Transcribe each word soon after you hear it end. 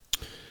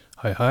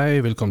Hej hej,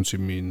 velkommen til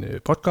min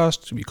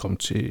podcast. Vi kom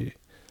til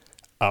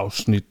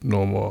afsnit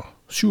nummer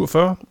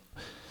 47,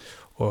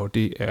 og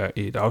det er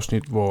et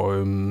afsnit,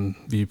 hvor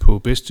vi er på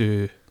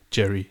bedste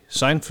Jerry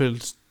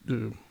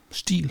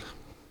Seinfeld-stil.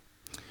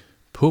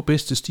 På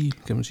bedste stil,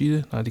 kan man sige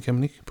det? Nej, det kan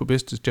man ikke. På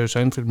bedste Jerry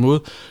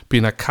Seinfeld-måde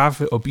binder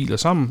kaffe og biler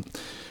sammen.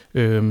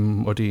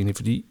 Og det er egentlig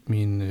fordi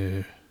min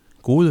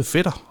gode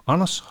fætter,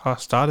 Anders, har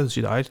startet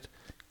sit eget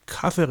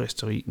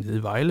kafferisteri nede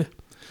i Vejle.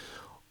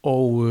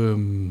 Og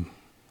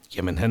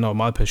jamen, han er jo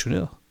meget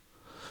passioneret.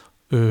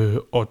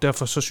 Og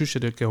derfor så synes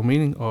jeg, det gav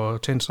mening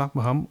at tage en snak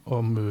med ham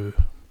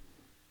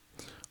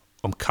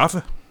om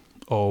kaffe,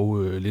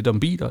 og lidt om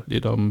biler,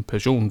 lidt om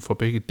passionen for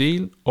begge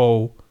dele,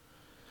 og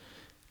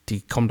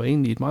det kom der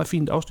egentlig et meget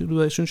fint afsnit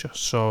ud af, synes jeg.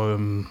 Så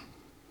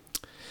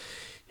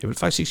jeg vil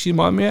faktisk ikke sige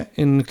meget mere,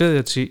 end glæder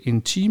jeg til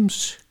en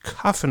times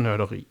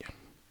kaffenørderi.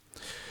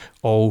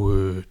 Og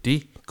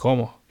det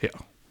kommer her.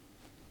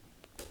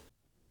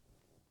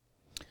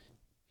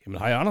 Jamen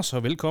hej Anders,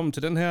 og velkommen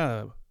til den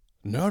her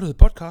nørdede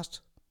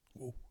podcast.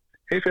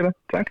 Hej Fætter,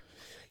 tak.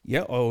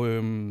 Ja, og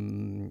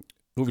nu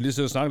er vi lige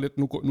siddet og snakket lidt.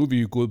 Nu er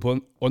vi gået på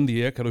on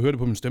the air. Kan du høre det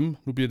på min stemme?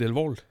 Nu bliver det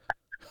alvorligt.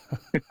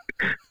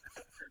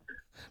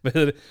 Hvad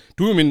hedder det?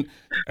 Du er min...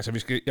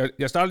 Altså,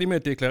 jeg starter lige med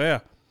at deklarere,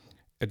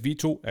 at vi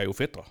to er jo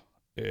fætre.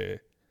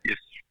 Yes.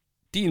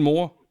 Din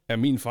mor er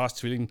min fars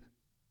tvilling.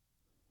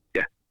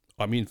 Ja.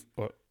 Og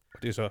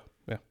det er så...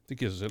 Ja, det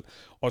giver sig selv.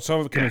 Og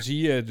så kan man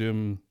sige, at...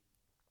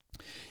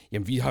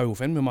 Jamen, vi har jo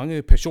fandme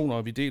mange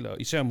passioner, vi deler,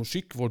 især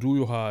musik, hvor du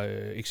jo har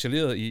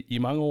excelleret i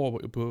mange år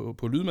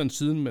på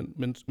lydmandssiden,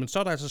 men så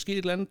er der altså sket et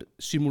eller andet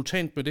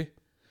simultant med det,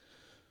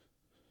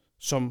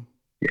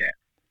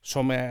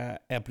 som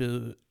er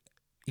blevet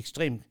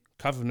ekstrem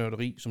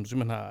kaffenørderi, som du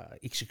simpelthen har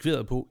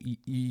eksekveret på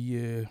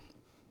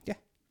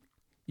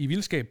i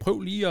vildskab.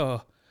 Prøv lige at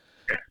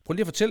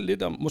fortælle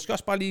lidt om, måske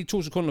også bare lige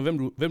 2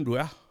 sekunder, hvem du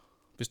er.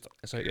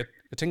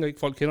 Jeg tænker ikke,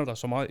 folk kender dig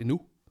så meget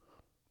endnu.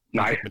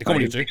 Nej. Men det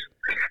kommer de til.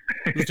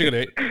 Nu stikker det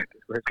af.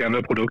 Det skal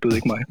være produktet,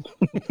 ikke mig.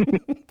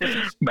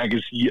 Man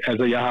kan sige,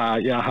 altså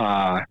jeg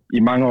har i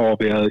mange år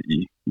været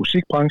i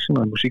musikbranchen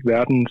og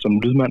musikverdenen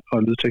som lydmand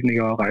og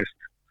lydtekniker og rejst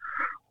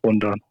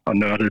rundt og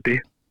nørdet det,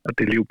 og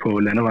det liv på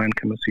landevejen,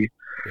 kan man sige.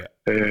 Ja.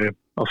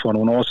 Og for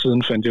nogle år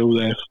siden fandt jeg ud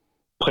af,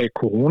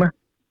 præ-corona,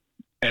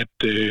 at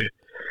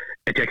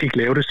jeg kan ikke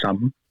lave det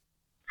samme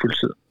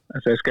fuldtid.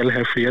 Altså jeg skal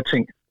have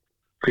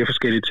flere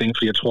forskellige ting,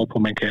 fordi jeg tror på,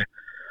 at man kan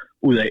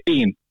ud af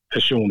en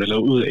passion eller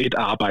ud af et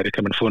arbejde,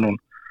 kan man få nogle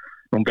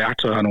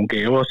værktøjer og nogle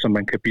gaver, som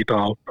man kan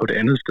bidrage på det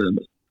andet sted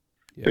med.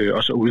 Ja.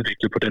 Og så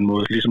udvikle på den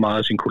måde, lige så meget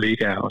af sine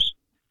kollegaer også.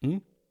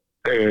 Mm.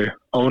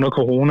 Og under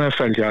corona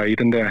faldt jeg i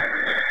den der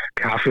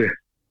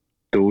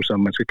kaffedåse, om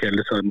man skal kalde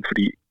det sådan,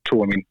 fordi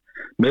 2 af mine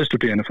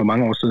medstuderende for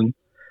mange år siden,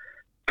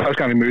 første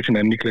gang vi mødte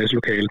hinanden i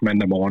klasselokalet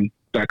mandag morgen,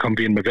 der kom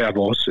vi ind med hver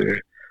vores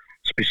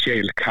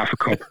special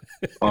kaffekop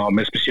og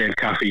med special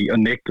kaffe i, og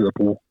nægtede at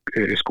bruge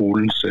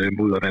skolens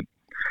muddervand,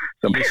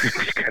 som vi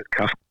kaldte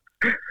kaffe.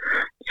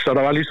 Så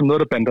der var ligesom noget,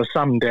 der bandt os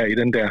sammen der i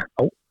den der,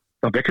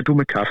 hvad kan du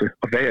med kaffe,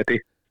 og hvad er det?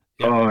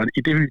 Ja. Og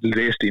i det, vi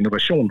læste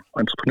innovation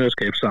og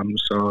entreprenørskab sammen,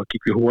 så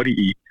gik vi hurtigt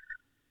i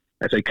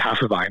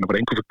kaffevejen, og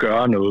hvordan kunne vi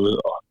gøre noget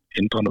og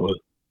ændre noget.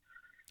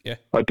 Ja.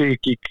 Og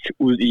det gik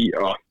ud i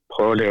at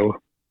prøve at lave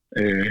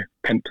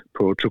pant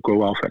på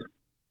to-go-affald.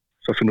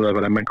 Så finde ud af,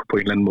 hvordan man kunne på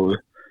en eller anden måde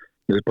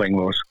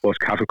nedbringe vores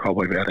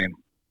kaffekopper i hverdagen.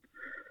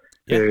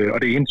 Ja.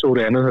 Og det ene tog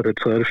det andet, og det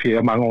tredje det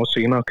fjerde. Mange år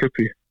senere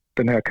købte vi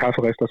den her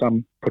kafferister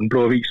sammen på Den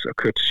Blå Avis og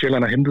kørte til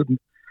Sjælland og hentede den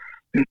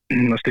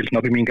og stillede den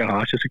op i min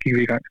garage, så gik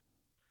vi i gang.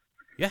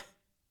 Ja.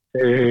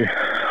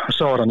 Og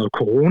så var der noget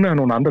corona og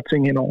nogle andre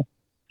ting indover.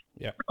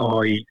 Ja.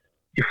 Og i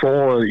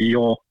foråret i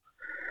år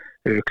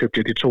købte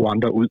jeg de 2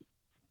 andre ud,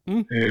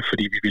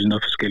 fordi vi ville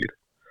noget forskelligt.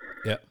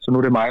 Ja. Så nu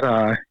er det mig,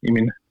 der i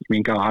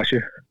min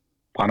garage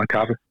brænder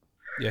kaffe.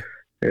 Ja.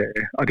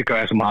 Og det gør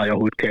jeg så meget, jeg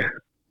overhovedet kan,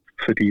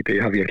 fordi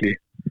det har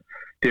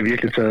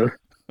virkelig taget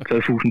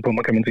fusen på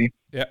mig, kan man sige.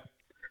 Ja.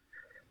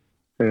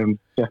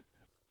 Ja.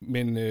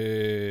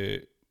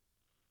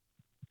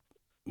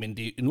 Men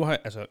det,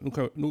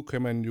 nu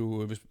kan man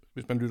jo,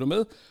 hvis man lytter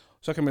med,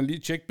 så kan man lige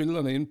tjekke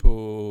billederne ind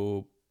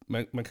på,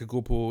 man kan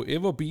gå på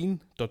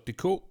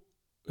everbean.dk,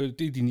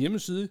 det er din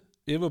hjemmeside.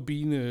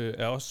 EverBean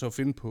er også at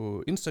finde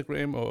på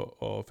Instagram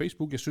og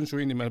Facebook. Jeg synes jo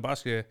egentlig, man bare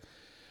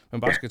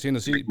skal til ind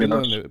og se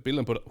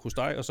billederne hos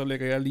dig, og så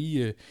lægger jeg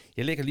lige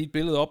et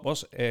billede op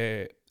også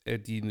af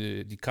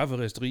dit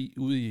kafferisteri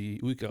ude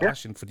i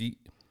garagen, fordi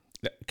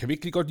kan vi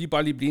ikke lige godt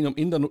bare blive enige om,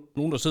 inden der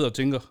nogen, der sidder og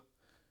tænker,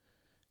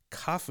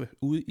 kaffe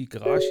ude i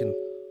garagen?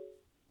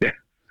 Ja.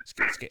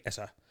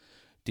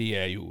 Det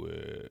er jo,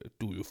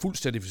 du er jo fuldt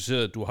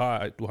certificeret, du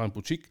har en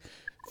butik,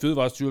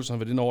 Fødevarestyrelsen har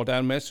været inde over, der er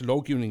en masse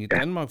lovgivning i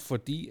Danmark,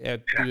 fordi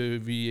at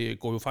vi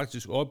går jo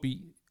faktisk op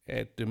i,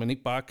 at man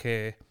ikke bare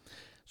kan,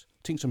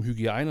 ting som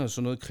hygiejne og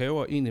sådan noget,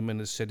 kræver egentlig, at man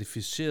er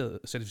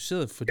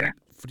certificeret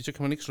fordi så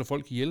kan man ikke slå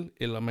folk ihjel,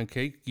 eller man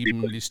kan ikke give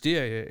dem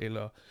listerie,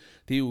 eller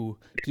det er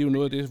jo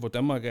noget af det, hvor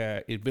Danmark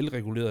er et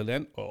velreguleret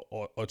land,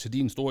 og til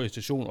din store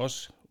station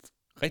også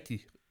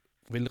rigtig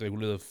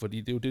velreguleret, fordi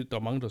det er jo det, der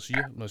er mange, der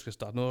siger, når jeg skal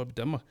starte noget op i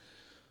Danmark,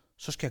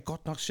 så skal jeg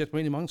godt nok sætte mig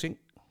ind i mange ting.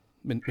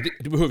 Men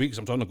det behøver vi ikke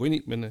som sådan at gå ind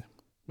i, men er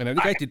det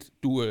ikke rigtigt,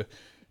 der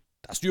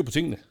er styr på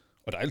tingene,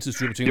 og der er altid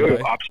styr på tingene?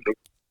 Jo, absolut.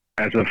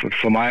 Altså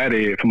for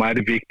mig er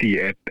det vigtigt,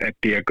 at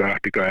det jeg gør,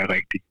 det gør jeg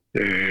rigtigt.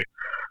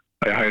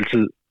 Og jeg har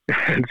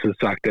altid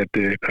sagt, at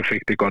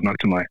perfekt, det er godt nok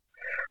til mig.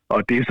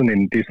 Og det er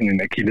sådan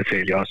en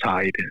akilleshæl, jeg også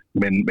har i det.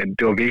 Men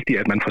det var vigtigt,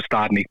 at man fra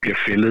starten ikke bliver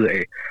fældet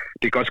af.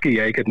 Det kan godt ske, at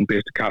jeg ikke er den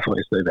bedste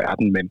kafferisteri i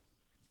verden,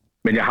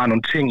 men jeg har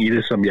nogle ting i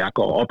det, som jeg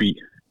går op i.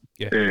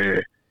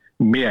 Yeah.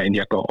 Mere end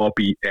jeg går op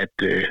i,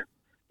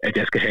 at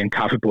jeg skal have en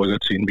kaffebrygger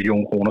til 1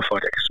 million kroner, for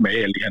at jeg kan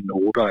smage alle de her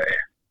noter af,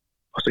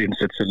 og så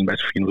indsætte selv en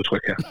masse fine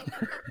udtryk her.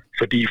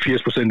 Fordi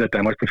 80% af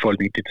Danmarks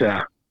befolkning, de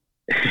tager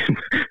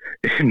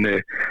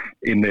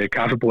en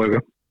kaffebrygger,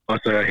 og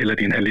så hælder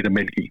de en halv liter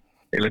mælk i.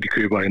 Eller de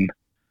køber en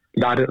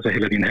latte, og så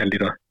hælder de en halv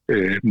liter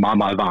meget,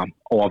 meget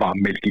overvarm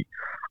mælk i,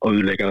 og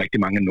ødelægger rigtig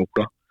mange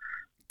noter.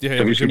 Det har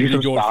jeg jo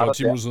simpelthen gjort for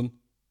 10 minutter siden.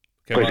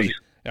 Præcis.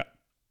 Ja.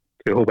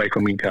 Jeg håber ikke for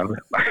min kaffe.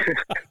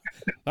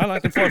 nej,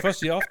 den får jeg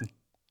først i aften.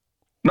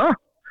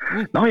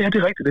 Nå, ja, det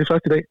er rigtigt. Det er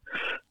først i dag.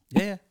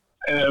 Ja.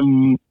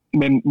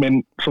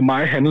 Men for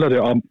mig handler det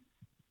om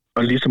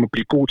at ligesom at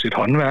blive god til et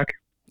håndværk,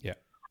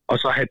 og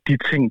så have de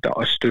ting, der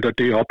også støtter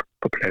det op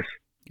på plads.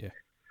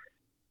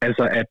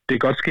 Altså, at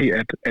det kan godt ske,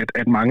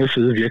 at mange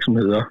fede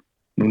virksomheder,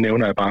 nu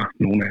nævner jeg bare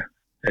nogle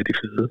af de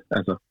fede,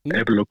 altså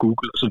Apple og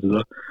Google og så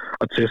videre,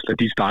 og Tesla,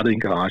 de startede i en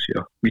garage,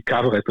 og mit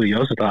kafferisteri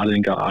også startede i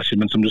en garage,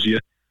 men som du siger,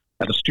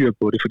 er der styr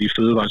på det, fordi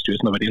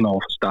Fødevarestyrelsen har været inde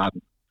over fra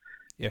starten.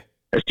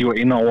 Altså, de var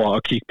inde over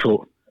og kigge på,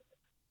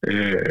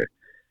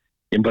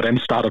 hvordan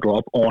starter du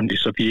op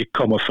ordentligt, så vi ikke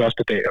kommer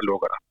første dag og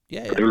lukker dig.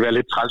 Så det vil være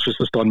lidt træls, hvis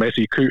der står en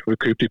masse i kø og vil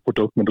købe dit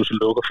produkt, men du så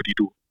lukker, fordi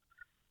du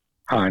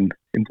har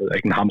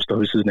en hamster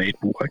ved siden af et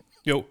bur, ikke?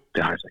 Jo.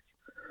 Det har jeg så ikke.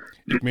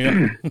 Ikke mere?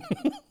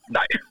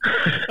 Nej.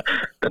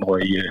 Den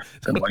røg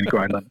i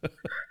grinderen.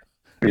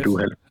 Lidt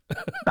uheld.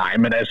 Nej,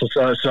 men altså,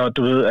 så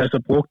du ved, altså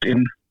brugt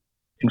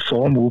en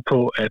formue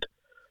på, at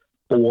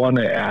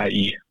brugerne er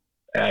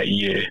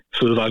i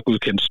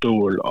fødevaregodkendt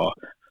stål, og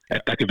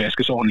at der kan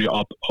vaskes ordentligt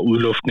op, og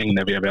udluftningen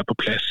er ved at være på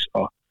plads,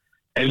 og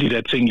alle de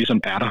der ting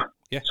ligesom er der.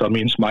 Så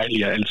min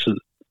smiley er altid.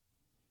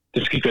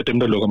 Det skal ikke være dem,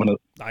 der lukker mig ned.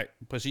 Nej,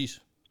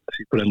 præcis.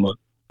 På den måde.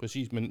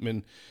 Præcis,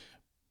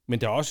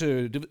 men der er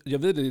også,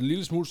 jeg ved det en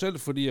lille smule selv,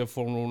 fordi jeg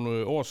for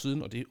nogle år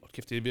siden, og det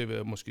er ved at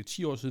være måske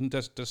 10 år siden,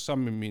 der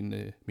sammen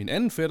med min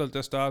anden fætter,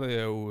 der startede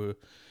jeg jo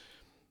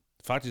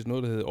faktisk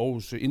noget, der hed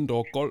Aarhus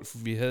Indoor Golf.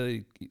 Vi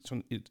havde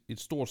et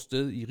stort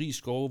sted i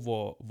Rigskov,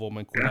 hvor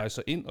man kunne lege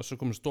sig ind, og så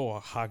kunne man stå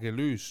og hakke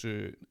løs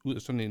ud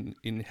af sådan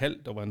en hal,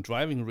 der var en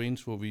driving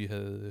range, hvor vi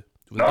havde...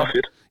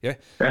 fedt. Ja.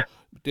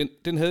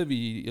 Den havde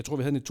vi, jeg tror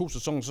vi havde den i 2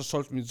 sæsoner, så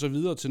solgte vi den så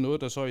videre til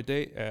noget, der så i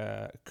dag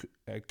er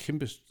et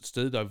kæmpe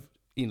sted, der er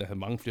en, der havde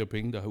mange flere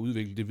penge, der har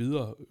udviklet det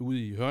videre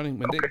ude i Hørning.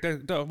 Men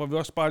der var vi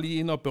også bare lige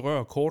inde og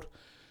berøre kort.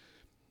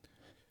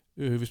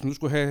 Hvis man nu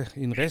skulle have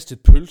en ristet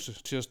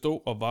pølse til at stå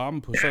og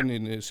varme på sådan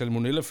en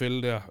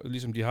salmonellafælde der,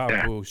 ligesom de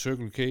har på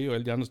Circle K og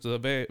alle de andre steder,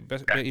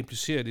 hvad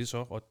implicerer det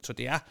så? Og så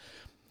det er...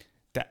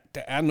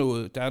 Der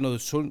er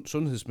noget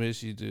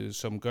sundhedsmæssigt,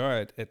 som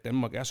gør, at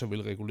Danmark er så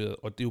velreguleret,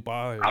 og det er jo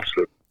bare...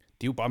 Absolut.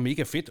 Det er jo bare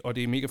mega fedt, og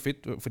det er mega fedt,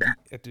 fordi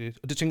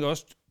og det tænker jeg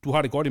også, du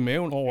har det godt i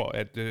maven over,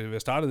 at være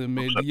startet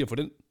med lige at få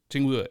den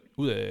ting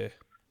ud af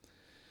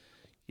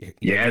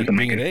altså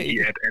man kan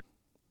sige,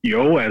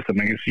 at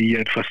man kan sige,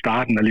 at fra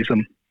starten er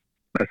ligesom,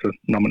 altså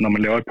når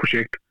man laver et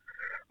projekt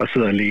og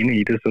sidder alene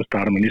i det, så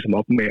starter man ligesom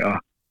op med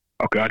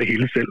at gøre det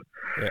hele selv.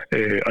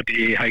 Og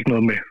det har ikke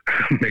noget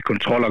med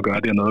kontrol at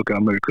gøre, det har noget at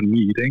gøre med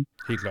økonomi i det, ikke?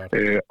 Helt klart.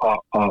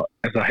 Og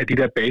altså have de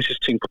der basis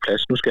ting på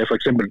plads. Nu skal jeg for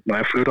eksempel, når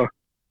jeg flytter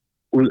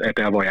ud af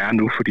der, hvor jeg er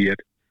nu, fordi at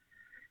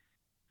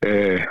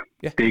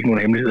det er ikke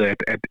nogen hemmelighed,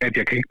 at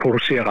jeg kan ikke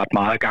producere ret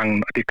meget af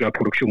gangen, og det gør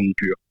produktionen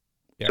dyr.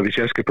 Så hvis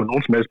jeg skal på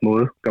nogen som helst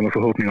måde gøre mig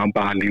forhåbning om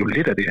bare at leve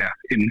lidt af det her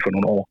inden for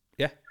nogle år,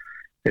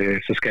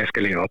 så skal jeg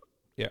skalere op.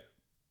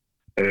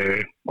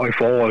 Og i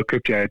foråret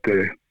købte jeg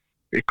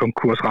et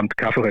konkursramt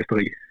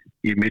kafferisteri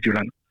i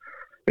Midtjylland.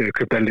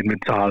 Købte alt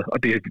inventaret,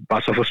 og det var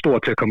så for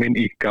stort til at komme ind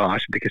i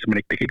garagen. Det kan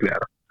simpelthen ikke være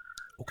der.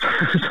 Okay.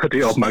 Så det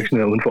er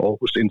opmærksomhed uden for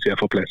Aarhus, indtil jeg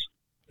får plads.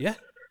 Ja.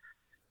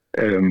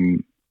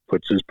 På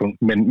et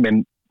tidspunkt.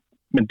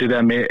 Men det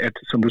der med, at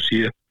som du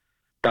siger,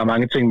 der er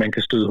mange ting, man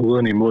kan støde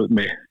hovederne imod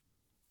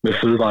med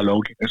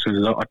fødevarelovgivning og så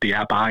videre, og det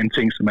er bare en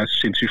ting, som er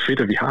sindssygt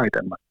fedt, at vi har i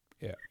Danmark.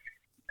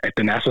 At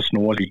den er så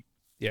snorlig.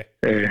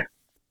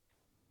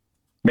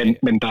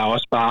 Men der er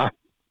også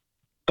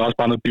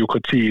bare noget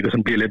byråkrati i det,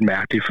 som bliver lidt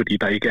mærkeligt, fordi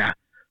der ikke er,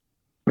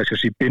 hvad skal jeg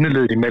sige,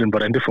 bindeledet imellem,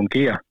 hvordan det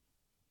fungerer,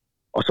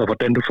 og så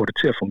hvordan du får det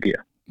til at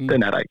fungere.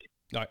 Den er der ikke.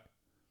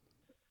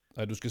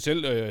 Nej,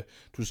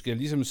 du skal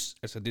ligesom,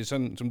 altså det er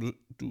sådan, som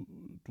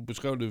du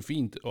beskrev det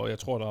fint, og jeg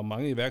tror, der er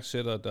mange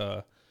iværksættere,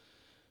 der,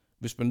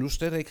 hvis man nu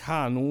slet ikke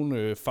har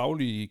nogen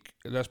faglige,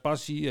 lad os bare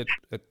sige,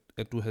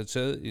 at du havde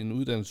taget en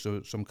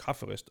uddannelse som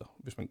kafferister,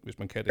 hvis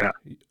man kan det. Ja.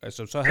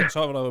 Altså, så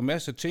var der jo en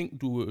masse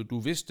ting, du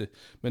vidste.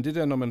 Men det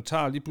der, når man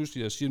tager lige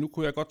pludselig og siger, nu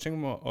kunne jeg godt tænke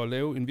mig at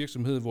lave en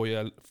virksomhed,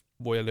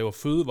 hvor jeg laver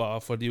fødevarer,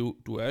 for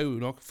du er jo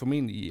nok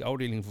formentlig i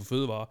afdelingen for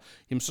fødevarer,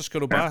 jamen så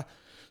skal du bare,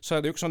 så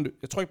er det jo ikke sådan,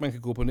 jeg tror ikke, man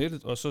kan gå på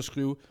nettet og så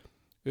skrive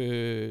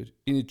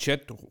ind i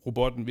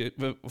chat-robotten,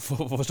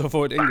 for så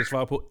får et enkelt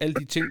svar på alle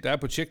de ting, der er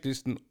på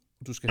checklisten,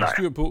 du skal have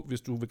styr på,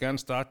 hvis du vil gerne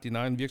starte din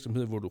egen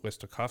virksomhed, hvor du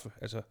rister kaffe.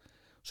 Altså,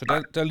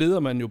 så der leder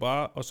man jo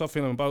bare, og så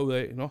finder man bare ud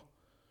af, nå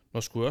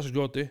skulle jeg også have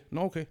gjort det?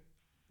 Nå, okay.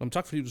 Nå, men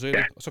tak fordi du sagde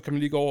det. Og så kan man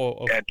lige gå over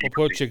og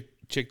prøve at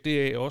tjekke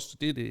det af også.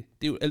 Det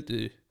er jo alt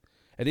det.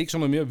 Er det ikke så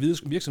meget mere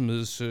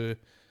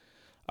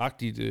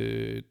virksomhedsagtigt,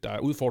 der er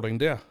udfordringen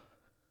der?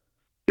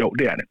 Jo,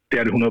 det er det. Det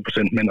er det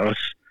 100%, men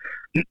også,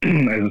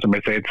 altså, som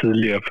jeg sagde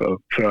tidligere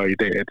før i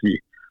dag,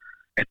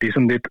 at det er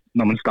sådan lidt,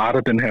 når man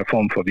starter den her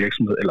form for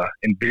virksomhed, eller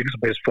en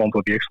virksomhedsform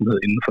for virksomhed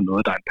inden for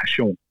noget, der er en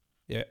passion,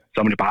 så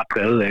er man det bare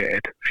drevet af,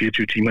 at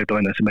 24 timer i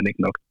døgnet er simpelthen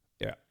ikke nok.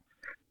 Yeah.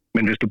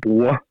 Men hvis du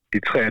bruger de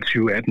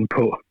 23 af den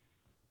på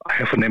at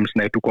have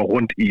fornemmelsen af, at du går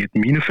rundt i et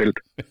minefelt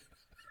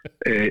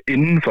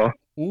indenfor,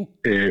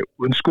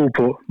 uden sko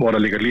på, hvor der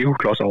ligger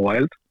legoklodser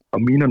overalt,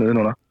 og miner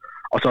nedenunder,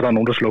 og så er der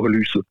nogen, der slukker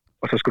lyset,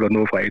 og så skal du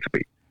nå fra A til B.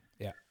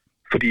 Yeah.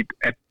 Fordi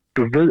at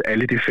du ved, at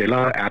alle de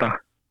fælder er der,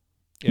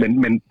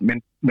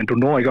 men du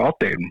når ikke at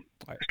opdage dem.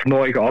 Du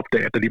når ikke at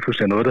opdage, at der lige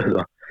pludselig er noget, der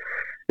hedder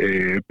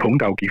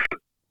punktafgift,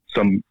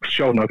 som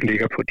sjovt nok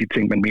ligger på de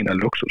ting, man mener er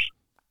luksus,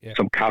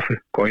 som kaffe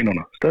går ind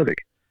under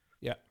stadigvæk.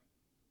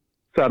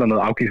 Så er der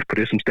noget afgift på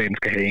det, som staten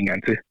skal have en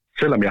gang til,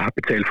 selvom jeg har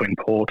betalt for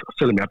import, og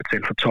selvom jeg har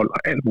betalt for told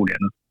og alt muligt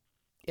andet.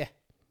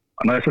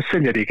 Og når jeg så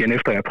sælger det igen,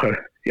 efter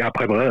jeg har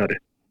præpareret det,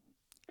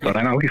 så er der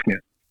en afgift mere.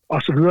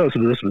 Og så videre, og så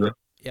videre, og så videre.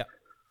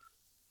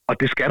 Og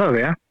det skal der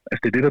være. Altså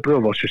det er det, der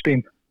driver vores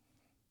system.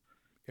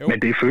 Jo.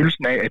 Men det er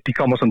følelsen af, at de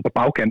kommer sådan på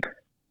bagkant.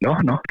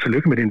 Nå,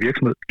 tillykke med din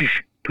virksomhed.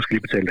 Du skal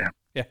lige betale det her.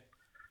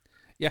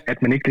 Ja.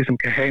 At man ikke ligesom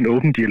kan have en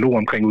åben dialog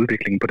omkring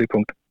udviklingen på det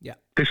punkt. Ja.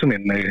 Det er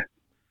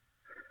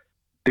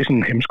sådan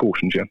en hemsko,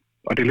 synes jeg.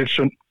 Og det er lidt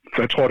synd,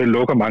 for jeg tror, det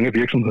lukker mange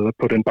virksomheder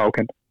på den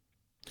bagkant.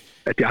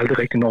 At de aldrig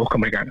rigtig når at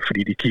komme i gang,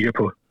 fordi de kigger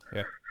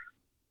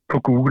på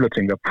Google og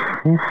tænker,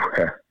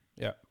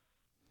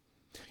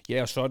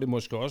 Ja, og så er det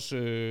måske også...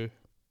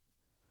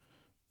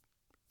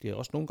 det er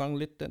også nogle gange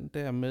lidt den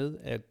der med,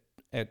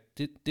 at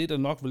det der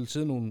nok vil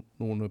sidde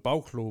nogle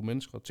bagkloge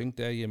mennesker og tænke,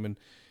 det er, jamen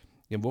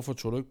hvorfor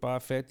tog du ikke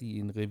bare fat i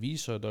en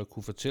revisor, der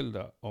kunne fortælle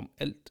dig om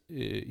alt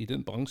i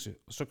den branche?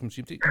 Og så kan man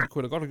sige, det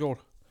kunne jeg da godt have gjort.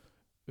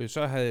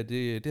 Så havde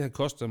det havde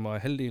kostet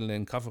mig halvdelen af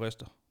en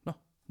kafferister. Nå,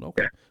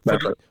 okay.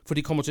 For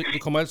det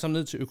kommer alt sammen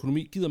ned til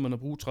økonomi. Gider man at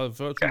bruge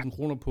 30-40.000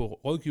 kroner på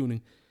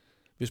rådgivning,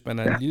 hvis man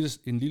er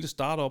en lille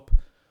startup,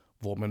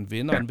 hvor man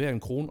vender hver en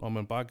krone, og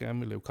man bare gerne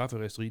vil lave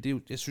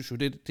kafferisteri. Jeg synes jo,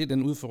 det er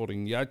den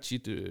udfordring, jeg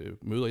tit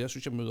møder. Jeg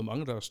synes, jeg møder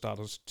mange, der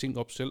starter ting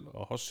op selv,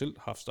 og også selv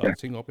har startet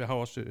ting op. Jeg har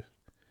også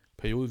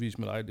periodevis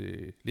med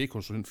eget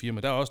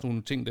lægekonsulentfirma. Der er også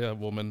nogle ting der,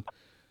 hvor man,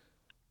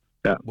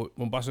 hvor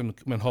man bare sådan,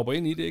 man hopper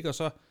ind i det, ikke? Og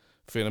så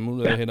finder man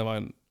ud af hen ad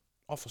vejen,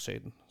 for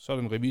satan. Så er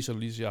der en revisor, der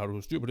lige siger, har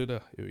du styr på det der?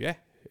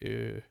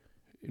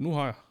 Nu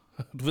har jeg.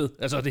 Du ved,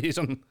 altså det er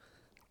sådan,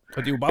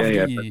 og det er jo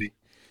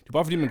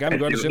bare fordi man gerne vil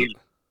gøre det selv.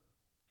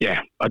 Ja,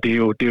 og det er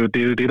jo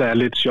det, der er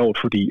lidt sjovt,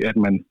 fordi at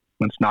man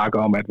snakker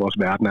om, at vores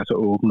verden er så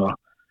åben, og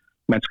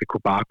man skal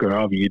kunne bare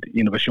gøre, vi er et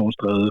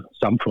innovationsdrevet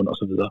samfund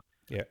osv.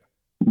 Yeah.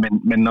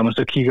 Men når man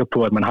så kigger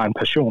på, at man har en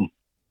passion,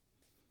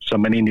 som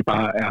man egentlig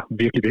bare er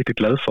virkelig, virkelig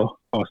glad for,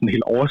 og sådan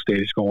helt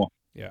overstatisk over,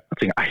 og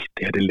tænker,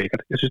 det her det er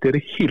lækkert. Jeg synes, det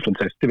er helt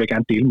fantastisk. Det vil jeg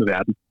gerne dele med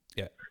verden.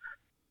 Yeah.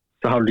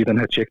 Så har du lige den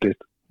her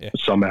checklist,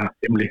 som er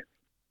hemmelig.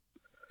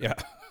 Yeah.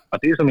 Og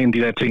det er sådan en af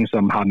de der ting,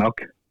 som har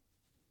nok...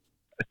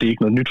 Det er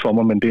ikke noget nyt for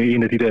mig, men det er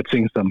en af de der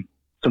ting,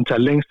 som tager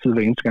længst tid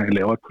hver eneste gang, jeg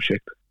laver et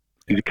projekt.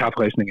 Fordi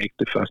kafferistning er ikke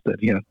det første af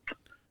de her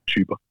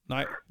typer.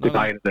 Nej. Det er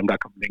bare en af dem, der er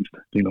kommet længst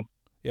lige nu.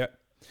 Ja,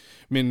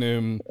 men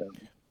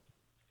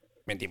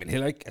det er vel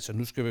heller ikke, altså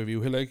nu skal vi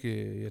jo heller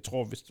ikke, jeg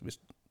tror, hvis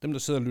dem, der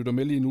sidder og lytter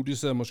med lige nu, de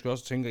sidder måske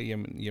også og tænker,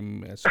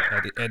 jamen altså,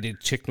 er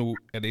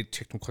det et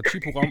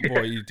teknokratiprogram,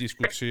 hvor I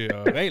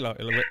diskuterer regler,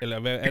 eller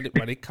hvad er det,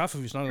 var det ikke kaffe,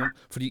 vi snakker om?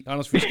 Fordi,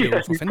 Anders, vi skal jo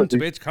for fanden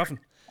tilbage til kaffen.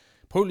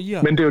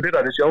 Men det er jo det, der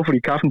er det sjove, fordi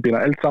kaffen binder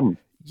alt sammen.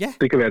 Ja.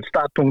 Det kan være et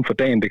startpunkt for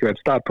dagen, det kan være et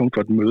startpunkt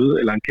for et møde,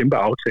 eller en kæmpe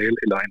aftale,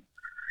 eller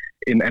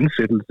en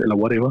ansættelse, eller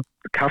whatever.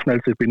 Kaffen er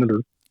altid et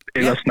bindeled.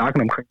 Eller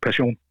snakken omkring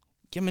passion.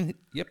 Jamen,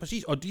 ja,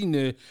 præcis. Og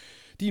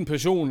din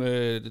passion,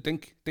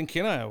 den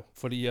kender jeg jo,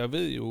 fordi jeg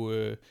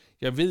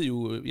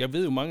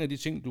ved jo mange af de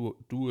ting,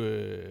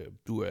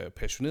 du er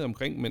passioneret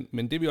omkring,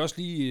 men det vi også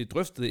lige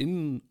drøftede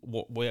inden,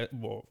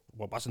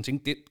 hvor bare sådan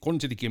tænkte, grunden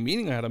til, at det giver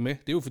mening at have dig med,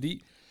 det er jo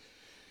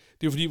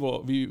fordi,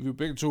 hvor vi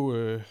begge to,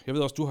 jeg ved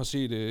også, du har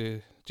set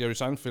Jerry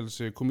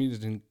Seinfelds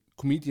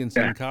Comedians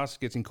in Cars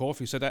Getting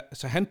Coffee,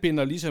 så han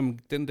binder ligesom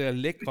den der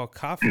lækre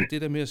kaffe,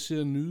 det der med at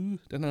sidde og nyde,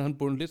 den har han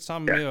bundet lidt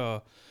sammen med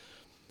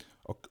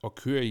at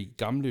køre i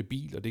gamle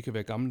biler, det kan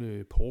være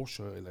gamle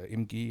Porsche eller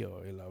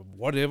MG'er eller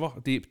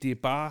whatever, det er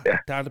bare,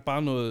 der er det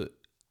bare noget,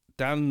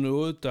 der er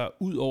noget, der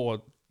ud over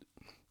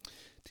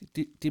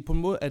det på en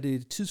måde er det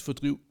et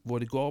tidsfordriv, hvor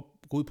det går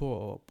ud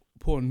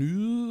på at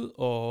nyde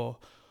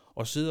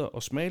og sidde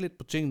og smage lidt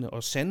på tingene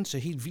og sanse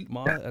helt vildt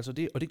meget. Ja. Altså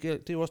det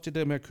er jo også det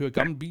der med at køre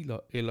gamle biler,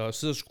 eller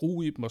sidde og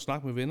skrue i dem og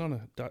snakke med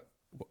vennerne.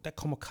 Der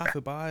kommer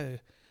kaffe bare,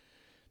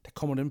 der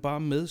kommer den bare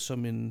med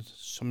som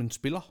en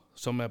spiller,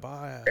 som er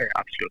bare... Ja,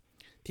 absolut.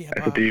 Det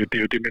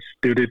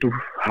er jo det, du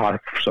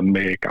har som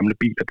med gamle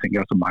biler, tænker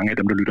jeg, så mange af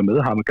dem, der lytter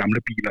med, har med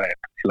gamle biler,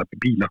 eller med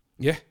biler.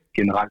 Ja.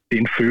 Generelt. Det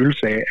er en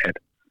følelse af, at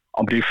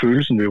om det er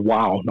følelsen ved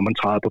wow, når man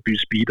træder på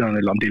speederen,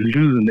 eller om det er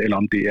lyden, eller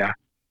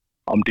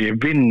om det er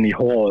vinden i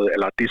håret,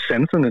 eller det er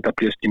sanserne, der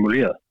bliver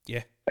stimuleret.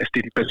 Ja. Altså det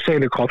er de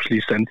basale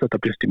kropslige sanser, der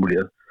bliver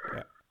stimuleret.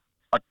 Ja.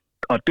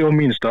 Og det var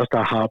min største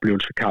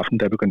aha-oplevelse ved kaffen,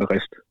 da jeg begyndte at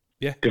riste.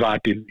 Ja. Det var,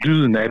 at det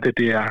lyden af det,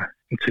 det er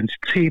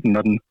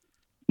intensiteten,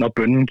 når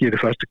bønnen giver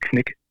det første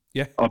knæk,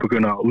 og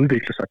begynder at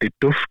udvikle sig. Det er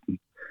duften,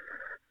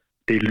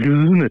 det er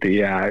lydene,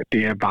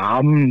 det er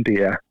varmen, det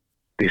er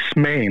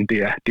smagen, det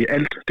er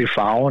alt, det er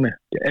farverne,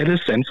 det er alle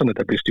sanserne,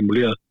 der bliver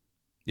stimuleret.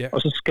 Ja.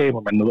 Og så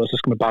skaber man noget, og så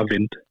skal man bare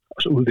vente,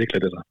 og så udvikler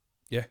det sig.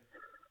 Ja.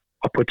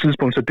 Og på et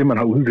tidspunkt, så det man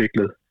har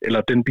udviklet,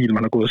 eller den bil,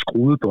 man har gået og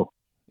skruet på,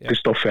 det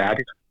står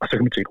færdigt, og så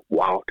kan man tænke,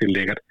 wow, det er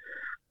lækkert.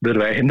 Ved du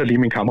hvad, jeg henter lige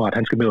min kammerat,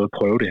 han skal med at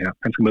prøve det her,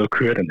 han skal med at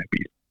køre den her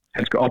bil.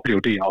 Han skal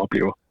opleve det, jeg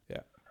oplever.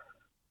 Ja.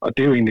 Og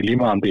det er jo egentlig lige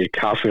meget, om det er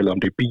kaffe, eller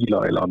om det er biler,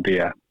 eller om det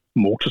er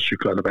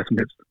motorcykler, eller hvad som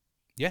helst.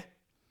 Ja.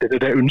 Det er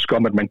det der ønske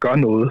om, at man gør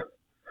noget,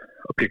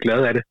 og bliver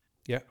glad af det,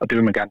 og det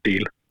vil man gerne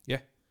dele. Ja.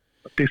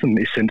 Og det er sådan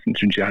essensen,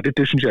 synes jeg.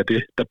 Det synes jeg er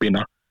det, der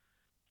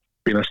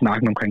binder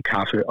snakken omkring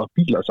kaffe og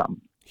biler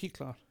sammen. Helt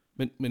klart.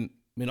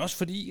 Men også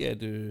fordi,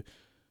 at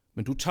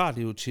men du tager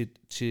det jo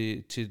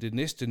til det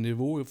næste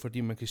niveau,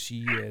 fordi man kan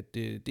sige, at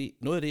det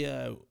noget af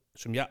det,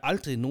 som jeg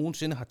aldrig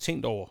nogensinde har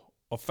tænkt over,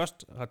 og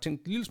først har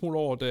tænkt en lille smule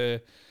over,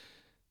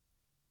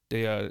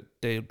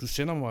 da du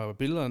sender mig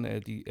billederne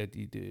af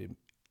dit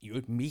jo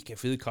et mega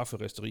fede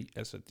kafferisteri.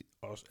 Altså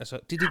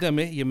det er det der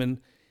med, jamen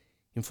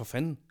for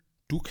fanden,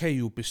 du kan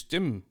jo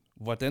bestemme,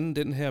 hvordan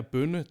den her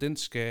bønne,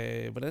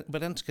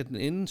 hvordan skal den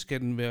ende?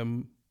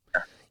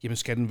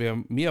 Skal den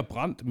være mere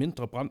brændt,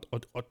 mindre brændt?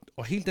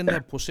 Og hele den her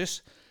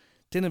proces,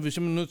 den er vi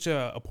simpelthen nødt til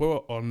at prøve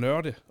at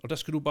nørde, og der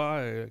skal du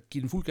bare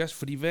give den fuld gas,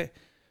 fordi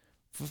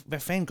hvad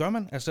fanden gør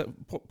man? Altså,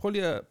 prøv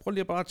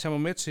lige at bare tage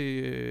mig med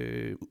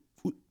til...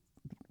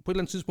 på et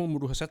eller andet tidspunkt må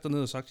du have sat dig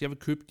ned og sagt, jeg vil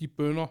købe de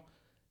bønner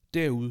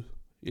derude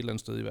et eller andet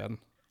sted i verden,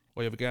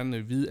 og jeg vil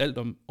gerne vide alt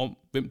om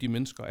hvem de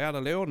mennesker er,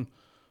 der laver den.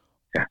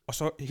 Ja. Og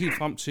så helt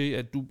frem til,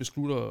 at du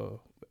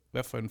beslutter,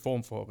 hvad for en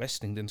form for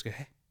ristning den skal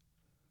have.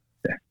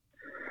 Ja.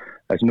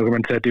 Altså nu kan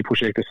man tage det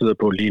projekt, jeg sidder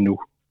på lige nu.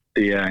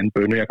 Det er en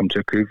bønne, jeg kom til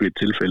at købe ved et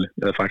tilfælde.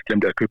 Jeg havde faktisk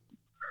glemt, at jeg købte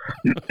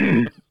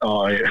den.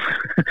 Og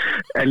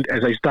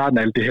altså i starten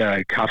af alt det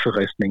her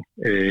kafferistning,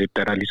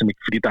 der ligesom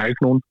ikke, fordi der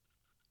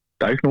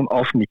er ikke nogen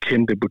offentligt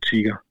kendte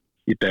butikker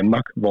i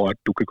Danmark, hvor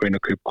du kan gå ind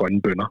og købe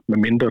grønne bønner,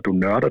 medmindre du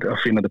nørder det og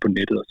finder det på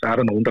nettet, og så er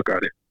der nogen, der gør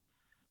det.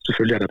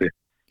 Selvfølgelig er der det.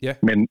 Yeah.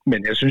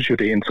 Men jeg synes jo,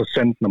 det er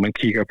interessant, når man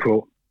kigger på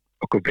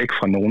at gå væk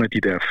fra nogle af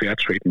de der fair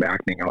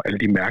trade-mærkninger og alle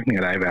de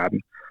mærkninger, der er i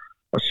verden,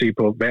 og se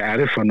på, hvad er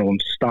det for nogle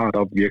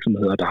startup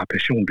virksomheder, der har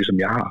passion, ligesom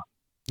jeg har,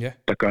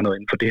 der gør noget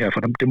inden for det her,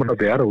 for det må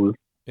der være derude.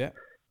 Yeah.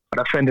 Og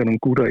der fandt jeg nogle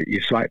gutter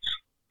i Schweiz,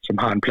 som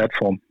har en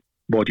platform,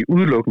 hvor de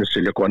udelukkende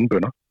sælger grønne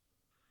bønner.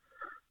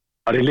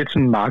 Og det er lidt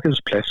sådan en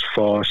markedsplads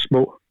for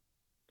små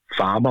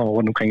farmer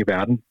rundt omkring i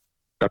verden,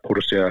 der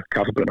producerer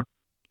kaffebønner.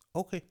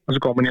 Okay. Og så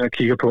går man ind og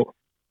kigger på,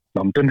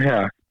 om den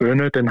her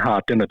bønne, den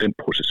er den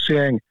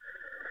processering,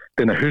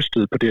 den er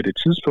høstet på det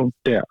tidspunkt,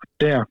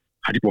 der.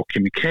 Har de brugt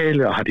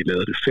kemikalier, har de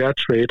lavet det fair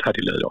trade, har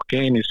de lavet det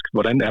organisk,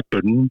 hvordan er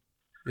bønnen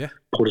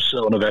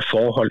produceret under hvad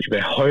forhold, i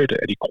hvad højde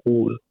er de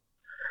groet.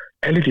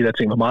 Alle de der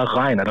ting, hvor meget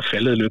regn er der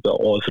faldet i løbet af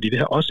året, fordi det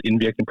har også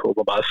indvirkning på,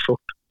 hvor meget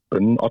fugt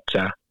bønnen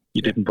optager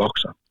i det, den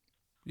vokser.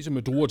 Ligesom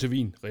med druer til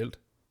vin, reelt.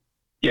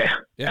 Ja.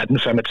 Er den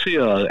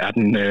fermenteret, er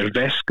den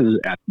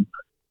vasket, er den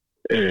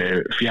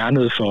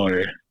fjernet for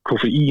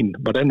koffein,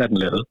 hvordan er den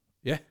lavet?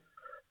 Ja.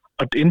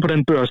 Og inde på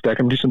den børs, der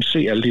kan man ligesom se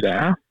alle de der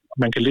er, og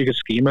man kan lægge et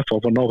skema for,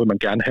 hvornår vil man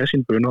gerne have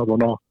sine bønner, og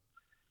hvornår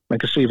man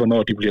kan se,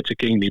 hvornår de bliver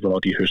tilgængelige, hvornår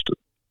de er høstet.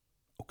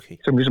 Okay.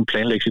 Så kan man ligesom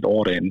planlægge sit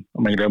overdagen,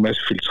 og man kan lave en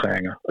masse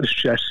filtreringer, og det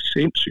synes jeg er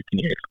sindssygt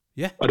genialt.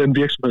 Ja. Og den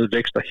virksomhed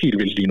vækster helt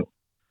vildt lige nu.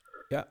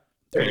 Ja.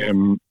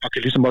 Og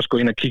kan ligesom også gå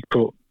ind og kigge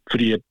på,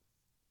 fordi at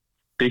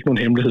det er ikke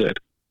nogen hemmelighed, at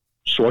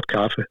sort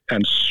kaffe er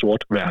en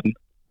sort verden,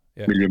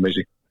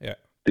 miljømæssigt. Ja.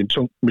 Det er en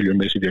tung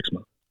miljømæssig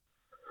virksomhed.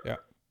 Ja.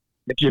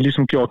 Men de har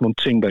ligesom gjort nogle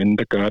ting derinde,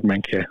 der gør, at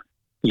man kan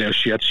lave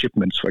shared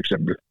shipments for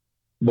eksempel,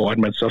 hvor at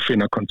man så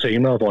finder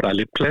containere, hvor der er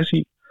lidt plads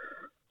i,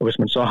 og hvis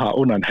man så har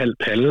under en halv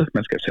palle,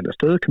 man skal sende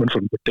afsted, kan man få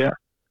den på der.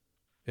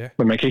 Ja.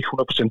 Men man kan ikke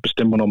 100%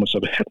 bestemme, hvornår man så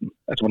vil have den,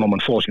 altså hvornår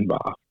man får sin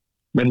vare.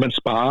 Men man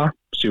sparer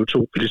CO2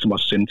 ved ligesom at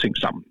sende ting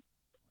sammen.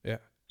 Ja.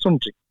 Sådan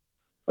ting.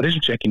 Og det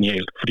synes jeg er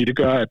genialt, fordi det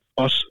gør, at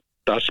os,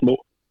 der er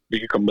små, vi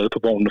kan komme med på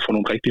vognen og få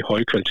nogle rigtig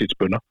høje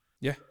kvalitetsbønner.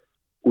 Ja.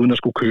 Uden at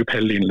skulle købe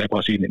halvdelen af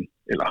Brasilien,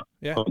 eller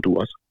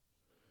Honduras.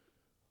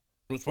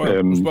 Nu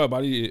spørger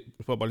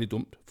jeg bare lige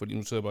dumt, fordi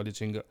nu sidder jeg bare lige og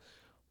tænker,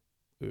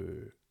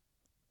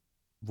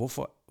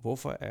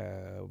 hvor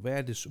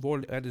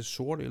er det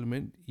sorte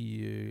element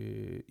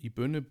i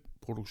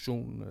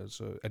bønneproduktionen?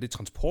 Altså, er det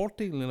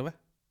transportdelen, eller hvad?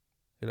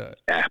 Eller?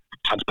 Ja,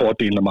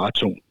 transportdelen er meget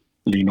tung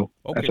lige nu.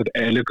 Okay. Altså,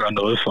 at alle gør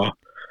noget for.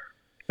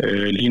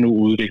 Lige nu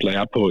udvikler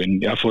jeg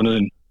jeg har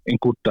fundet en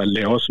gut, der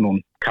laver sådan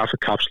nogle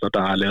kaffekapsler,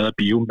 der er lavet af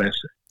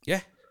biomasse.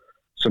 Ja.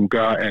 Som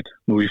gør, at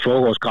nu i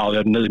forgårs gravede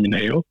jeg den ned i min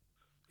have.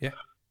 Ja.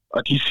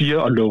 Og de siger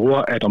og lover,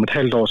 at om et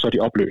halvt år, så er de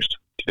opløst.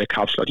 De der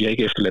kapsler, de har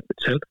ikke efterladt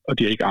metal, og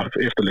de har ikke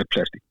efterladt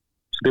plastik.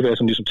 Så det vil jeg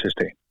sådan ligesom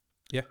teste af.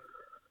 Ja.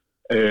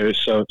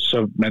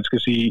 Så man skal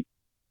sige,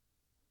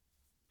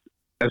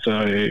 altså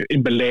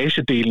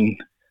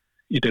emballagedelen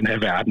i den her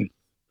verden,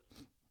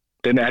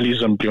 den er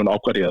ligesom blevet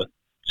opgraderet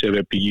til at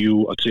være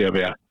bio og til at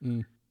være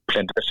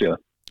plantebaseret.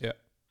 Ja.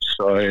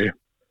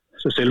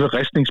 Så selve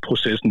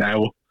ristningsprocessen er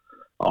jo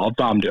at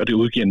opvarme det, og det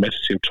udgiver en masse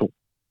CO2.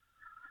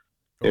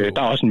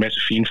 Der er også en masse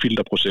fine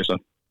filterprocesser,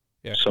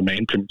 som er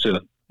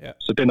implementeret. Ja.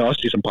 Så den er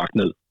også ligesom bragt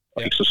ned,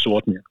 og ikke så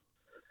sort mere.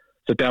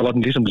 Så der, hvor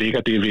den ligesom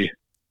ligger, det er ved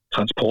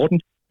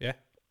transporten,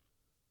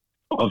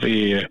 og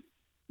ved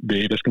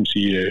hvad skal man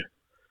sige,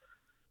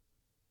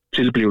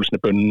 tilblivelsen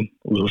af bønnen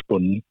ude hos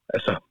bunden.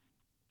 Altså,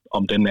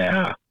 om den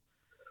er,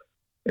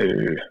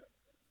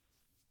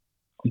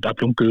 om der er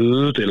blevet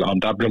gødet, eller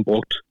om der er blevet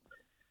brugt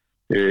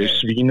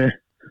svine,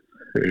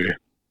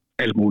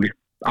 alt muligt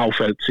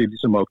affald til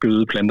ligesom at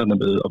gøde planterne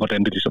med, og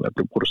hvordan det ligesom er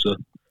blevet produceret.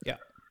 Ja.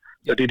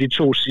 Så det er de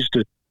 2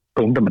 sidste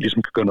punkter, man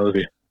ligesom kan gøre noget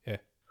ved. Ja.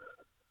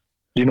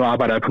 Lige nu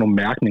arbejder jeg på nogle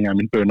mærkninger af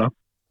mine bønner,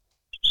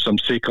 som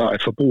sikrer,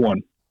 at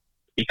forbrugeren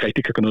ikke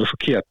rigtig kan gøre noget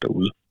forkert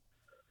derude.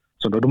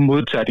 Så når du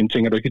modtager dine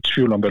ting, er du ikke i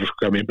tvivl om, hvad du skal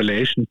gøre med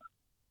emballagen,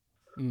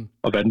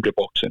 og hvad den bliver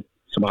brugt til,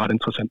 som er ret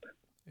interessant.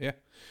 Ja,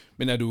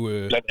 men er du...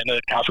 Blandt andet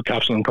at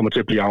kaffekapslerne kommer til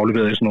at blive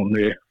afleveret i sådan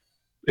nogle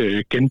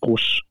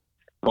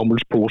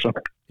genbrugsbomuldsposer,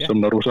 som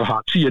når du så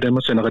har 10 af dem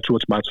og sender retur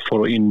til mig, så får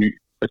du en ny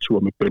retur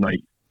med bønner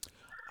i.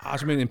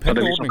 Simpelthen en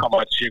panteordning? Ligesom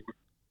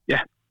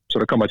så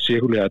der kommer et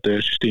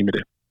cirkulært system i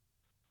det.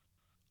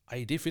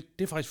 Ej, det er fedt.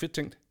 Det er faktisk fedt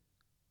tænkt.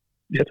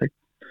 Ja, tak.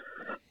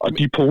 Og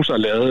de poser er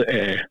lavet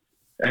af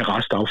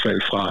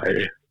restaffald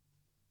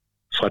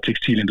fra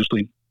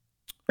tekstilindustrien.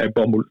 Af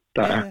bomuld,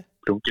 der er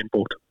blevet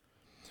genbrugt.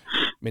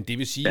 Men det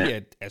vil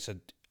sige, at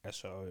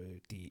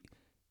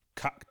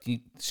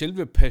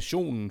selve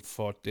passionen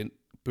for den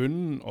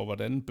bønnen, og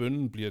hvordan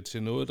bønnen bliver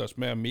til noget, der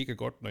smager mega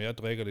godt, når jeg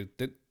drikker det,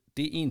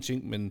 det er en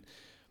ting,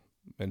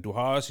 men du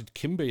har også et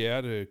kæmpe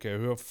hjerte, kan jeg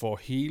høre, for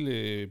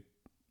hele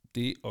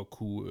det at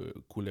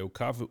kunne lave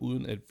kaffe,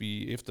 uden at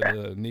vi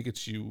efterlader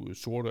negative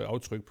sorte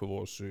aftryk på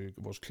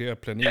vores kære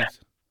planet. Ja.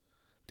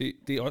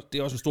 Det er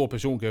også en stor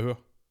passion, kan jeg høre.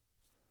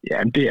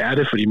 Ja, det er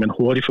det, fordi man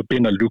hurtigt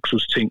forbinder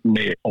luksusting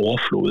med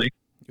overflod, ikke?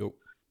 Jo.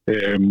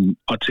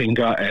 Og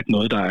tænker, at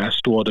noget, der er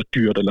stort og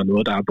dyrt, eller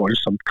noget, der er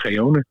voldsomt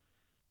krævende,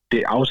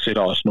 det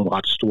afsætter også nogle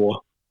ret store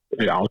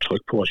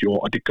aftryk på vores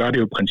jord, og det gør det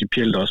jo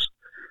principielt også,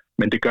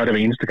 men det gør det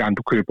hver eneste gang,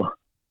 du køber,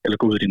 eller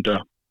går ud af din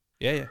dør.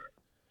 Ja, ja.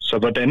 Så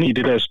hvordan i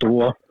det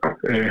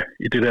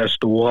der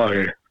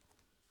store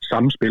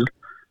samspil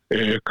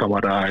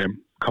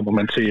kommer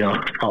man til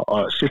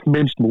at sætte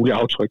mindst muligt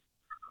aftryk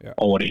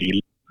over det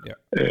hele. Ja.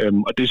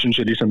 Og det synes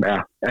jeg ligesom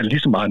er lige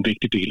så meget en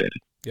vigtig del af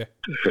det. Ja.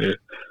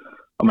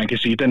 Og man kan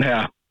sige,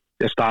 at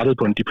jeg startede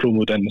på en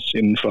diplomuddannelse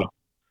inden for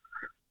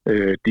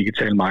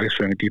digital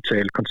markedsføring og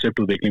digital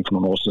konceptudvikling for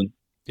nogle år siden.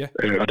 Ja.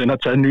 Og den har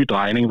taget en ny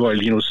drejning, hvor jeg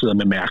lige nu sidder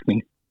med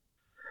mærkning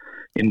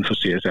inden for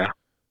CSR.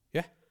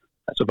 Ja.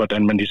 Altså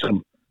hvordan man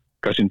ligesom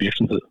gør sin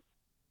virksomhed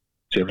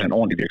til at være en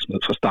ordentlig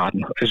virksomhed fra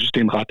starten. Og jeg synes, det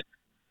er en ret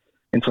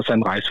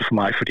interessant rejse for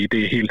mig, fordi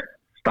det er helt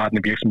starten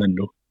af virksomheden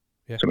nu,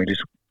 som jeg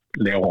ligesom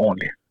laver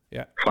ordentligt.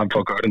 Ja. Frem for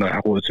at gøre det, når jeg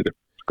har råd til det.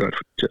 Så gør det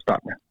til at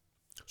starte med.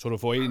 Så du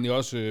får egentlig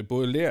også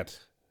både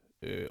lært,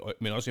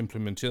 men også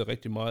implementeret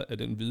rigtig meget af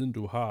den viden,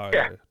 du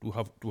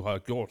har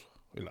gjort,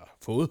 eller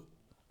fået,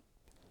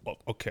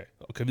 og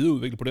kan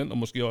videreudvikle på den, og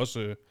måske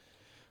også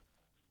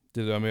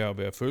det der med at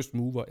være first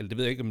mover, eller det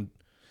ved jeg ikke,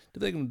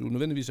 om du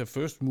nødvendigvis er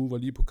first mover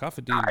lige på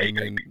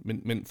kaffedelen,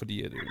 men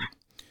fordi at...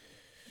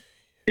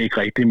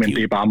 Ikke rigtigt, men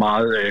det er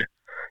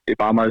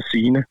bare meget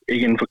sigende,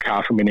 ikke inden for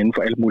kaffe, men inden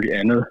for alt muligt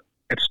andet,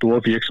 at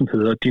store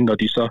virksomheder, når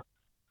de så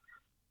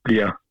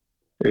bliver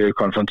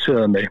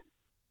konfronteret med,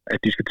 at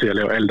de skal til at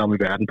lave alt om i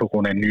verden på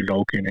grund af en ny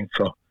lovgivning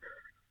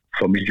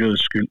for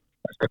miljøets skyld.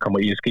 Altså der kommer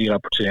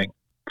ESG-rapportering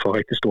for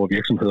rigtig store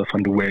virksomheder fra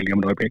nu af lige om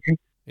et øjeblik,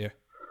 ikke? Ja.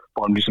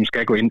 Hvor man ligesom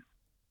skal gå ind,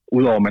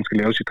 udover at man skal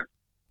lave sit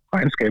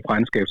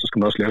regnskab, så skal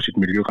man også lave sit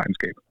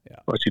miljøregnskab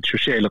og sit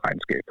sociale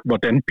regnskab.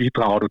 Hvordan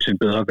bidrager du til en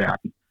bedre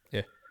verden?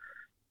 Ja.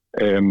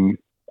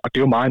 Og det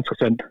er jo meget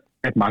interessant,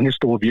 at mange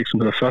store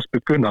virksomheder først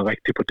begynder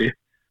rigtig på det,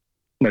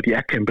 når de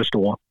er kæmpe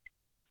store.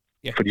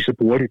 Ja. Fordi så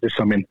bruger de det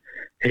som en,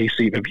 hey,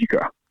 se hvad vi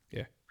gør.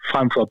 Ja.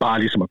 Frem for bare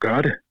ligesom at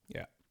gøre det.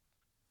 Ja.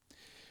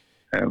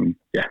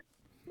 Ja.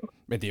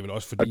 Men det er vel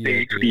også fordi... Og det er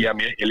ikke, fordi jeg er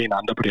mere heldig end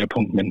andre på det her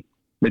punkt,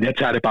 men jeg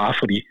tager det bare,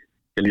 fordi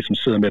jeg ligesom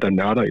sidder med der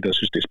nørder i det, og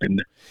synes, det er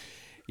spændende.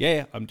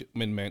 Ja,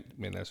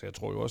 men altså, jeg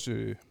tror jo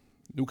også,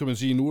 nu kan man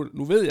sige,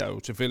 nu ved jeg jo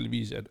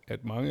tilfældigvis,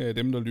 at mange af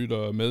dem, der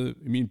lytter med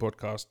i min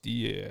podcast,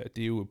 det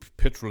er jo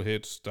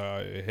petrolheads,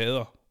 der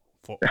hader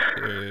for,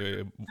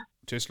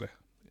 Tesla.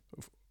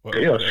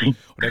 Det er også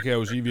fint. Og der kan jeg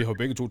jo sige, at vi har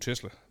begge to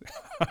Tesla.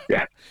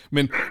 Ja.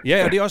 Men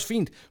ja, og det er også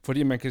fint,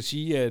 fordi man kan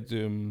sige, at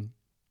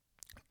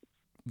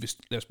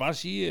lad os bare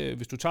sige,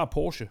 hvis du tager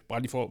Porsche,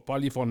 bare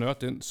lige for at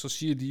nørde den, så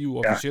siger de jo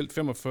officielt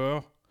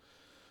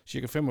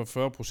cirka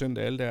 45%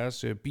 af alle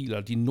deres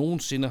biler, de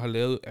nogensinde har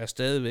lavet, er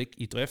stadigvæk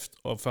i drift,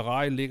 og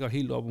Ferrari ligger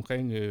helt op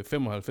omkring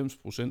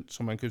 95%,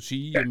 så man kan jo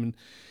sige, jamen,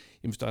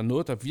 hvis der er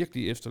noget, der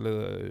virkelig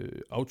efterlader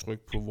aftryk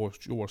på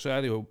vores jord, så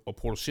er det jo at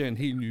producere en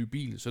helt ny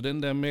bil. Så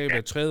den der med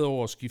hver 3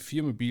 år at skifte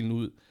firmabilen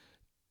ud,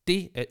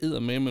 det er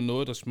eddermame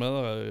noget, der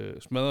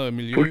smadrer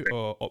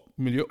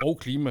miljø og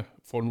klima,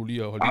 for nu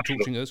lige at holde de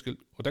to ting adskilt.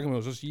 Og der kan man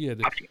jo så sige, at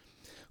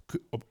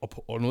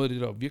og noget af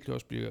det, der virkelig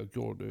også bliver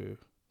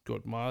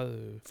gjort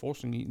meget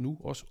forskning i nu,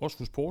 også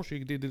hos Porsche,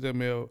 ikke? Det er det der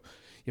med,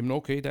 jamen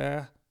okay,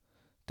 der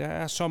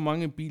er så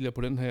mange biler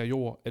på den her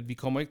jord, at vi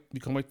kommer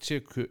ikke til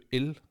at køre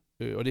el,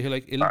 og det er heller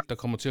ikke el, der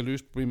kommer til at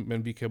løse problemet,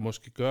 men vi kan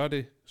måske gøre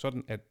det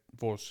sådan, at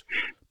vores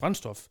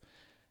brændstof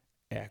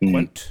er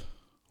grønt.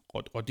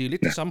 Og det er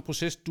lidt den samme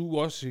proces, du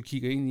også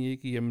kigger ind i,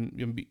 ikke?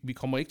 Jamen vi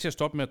kommer ikke til at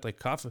stoppe med at drikke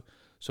kaffe,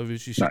 så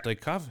hvis vi skal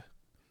drikke kaffe,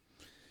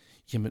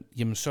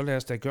 jamen så lad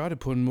os da gøre det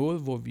på en måde,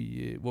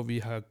 hvor vi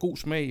har god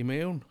smag i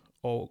maven,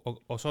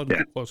 og så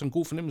er en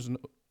god fornemmelse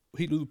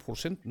helt ude ved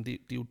producenten. Det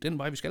er jo den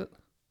vej, vi skal.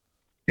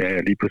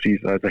 Ja, lige præcis.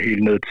 Altså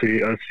helt ned til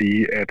at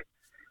sige, at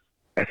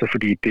altså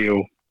fordi det er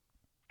jo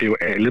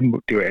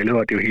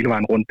hele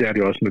vejen rundt, der er det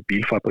jo også med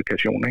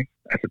bilfabrikation, ikke?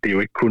 Altså det er jo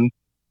ikke kun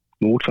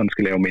motoren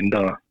skal lave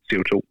mindre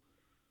CO2.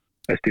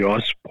 Altså det er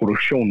også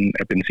produktionen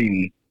af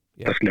benzinen,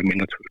 der skal lave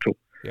mindre CO2.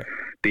 Ja.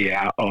 Det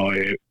er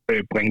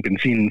at bringe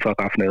benzinen fra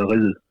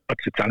raffinaderiet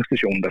og til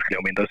tankstationen, der skal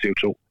lave mindre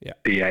CO2. Ja.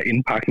 Det er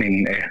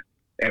indpakningen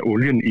af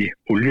olien i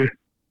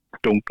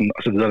oliedunken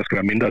og så videre, der skal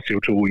være mindre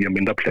CO2 i og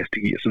mindre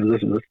plastik i og så videre,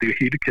 så videre. Det er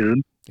jo hele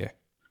kæden. Ja.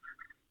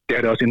 Det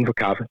er det også inden for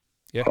kaffe.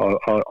 Ja.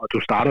 Og du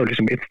starter jo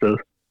ligesom et sted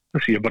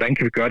og siger, hvordan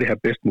kan vi gøre det her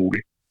bedst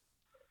muligt?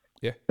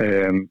 Ja.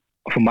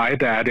 Og for mig,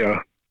 der er det at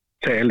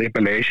tage al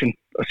emballagen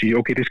og sige,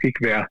 okay, det skal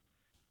ikke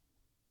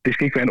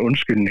være en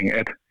undskyldning,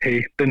 at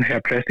hey, den her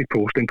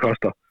plastikpose, den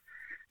koster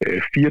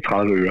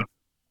 34 øre.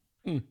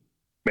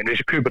 Men hvis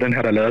jeg køber den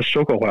her, der er lavet af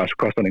sukkerrør, så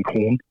koster den 1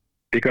 krone.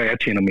 Det gør, at jeg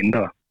tjener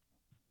mindre.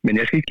 Men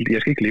jeg skal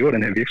ikke leve af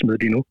den her virksomhed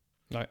lige nu.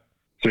 Nej.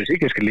 Så hvis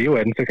ikke jeg skal leve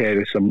af den, så kan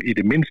jeg som i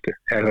det mindste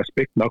have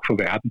respekt nok for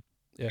verden,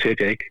 til at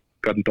jeg ikke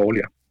gør den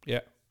dårligere. Ja.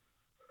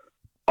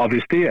 Og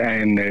hvis det er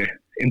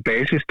en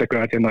basis, der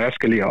gør, at når jeg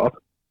skalerer op,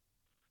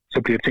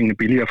 så bliver tingene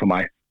billigere for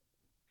mig.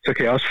 Så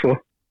kan jeg også få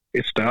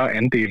et større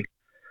andel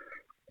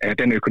af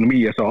den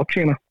økonomi, jeg så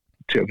optjener,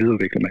 til at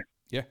videreudvikle med.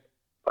 Ja.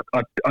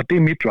 Og det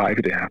er mit drive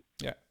i det her.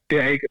 Ja. Det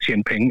er ikke at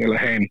tjene penge, eller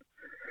have en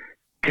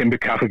kæmpe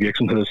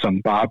kaffevirksomhed,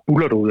 som bare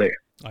buller derud af,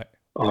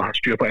 og har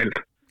styr på alt.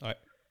 Nej.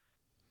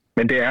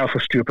 Men det er at få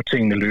styr på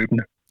tingene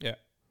løbende. Ja.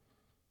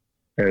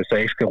 Så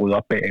jeg ikke skal rydde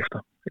op bagefter.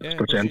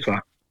 Stå til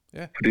ansvar.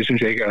 Ja. For det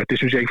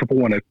synes jeg ikke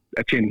forbrugerne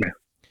er tjent med.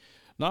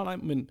 Nej,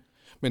 men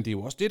det er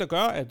jo også det, der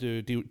gør, at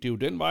det er jo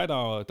den vej,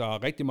 der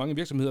er rigtig mange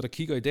virksomheder, der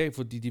kigger i dag,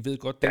 fordi de ved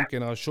godt, den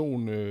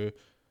generation,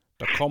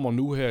 der kommer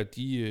nu her,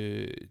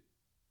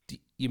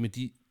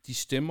 de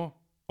stemmer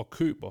og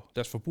køber.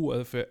 Deres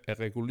forbrugeradfærd er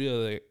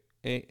reguleret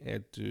af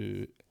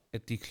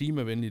at det er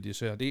klimavenligt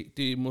især.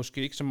 Det er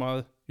måske ikke så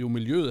meget, jo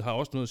miljøet har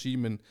også noget at sige,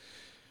 men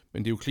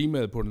det er jo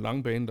klimaet på den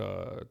lange bane,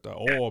 der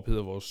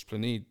overopheder vores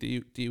planet.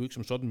 Det er jo ikke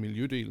som sådan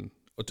miljødelen.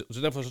 Og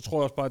så derfor så tror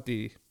jeg også bare, at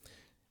det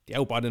er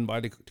jo bare den vej,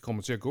 det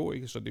kommer til at gå,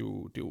 ikke? Så det er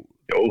jo 100%.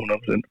 Det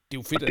er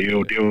jo fedt. Det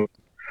er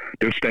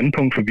jo et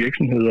standpunkt for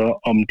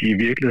virksomheder, om de i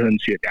virkeligheden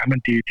siger, at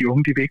men de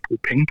unge, de vil ikke bruge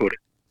penge på det.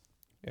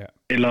 Ja.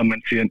 Eller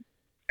man siger,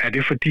 er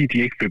det fordi, de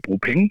ikke vil bruge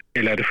penge,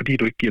 eller er det fordi,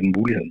 du ikke giver dem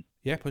muligheden?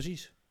 Ja,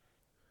 præcis.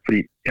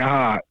 Fordi jeg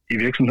har i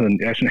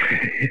virksomheden, jeg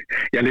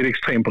er lidt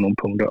ekstrem på nogle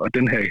punkter, og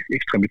den her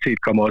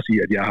ekstremitet kommer også i,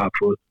 at jeg har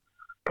fået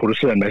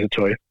produceret en masse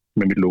tøj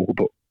med mit logo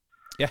på.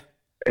 Ja.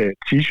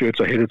 T-shirts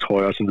og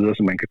hættetrøjer og så videre,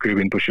 som man kan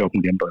købe ind på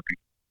shoppen hjemme i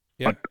byen.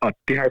 Ja. Og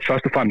det har jeg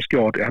først og fremmest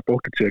gjort, jeg har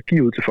brugt det til at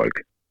give ud til folk,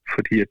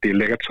 fordi at det er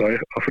lækkert tøj,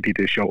 og fordi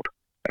det er sjovt,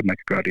 at man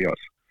kan gøre det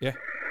også. Ja.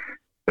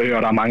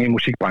 Og der er mange i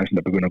musikbranchen,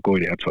 der begynder at gå i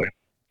det her tøj.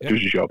 Ja. Det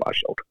synes jeg er bare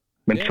sjovt.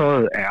 Men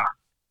tøjet er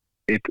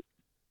et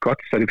godt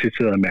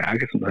certificeret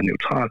mærke, som hedder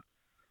Neutral,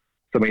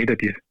 som er et af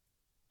de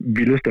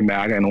vildeste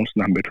mærker, jeg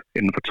nogensinde har mødt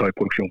inden for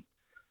tøjproduktion.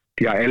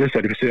 De har alle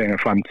certificeringer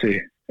frem til,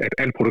 at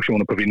al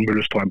produktion er på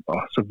vindmøllestrøm,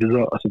 og så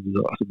videre, og så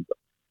videre, og så videre.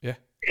 Ja.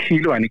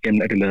 Hele vejen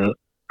igennem er det lavet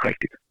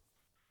rigtigt.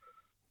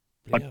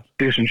 Og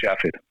det synes jeg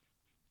er fedt.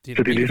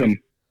 Så det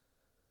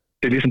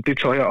er ligesom det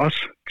tøj er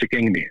også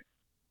tilgængeligt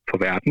for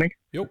verden, ikke?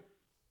 Jo.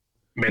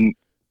 Men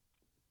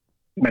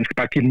man skal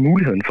bare give den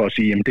muligheden for at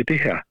sige, jamen det er det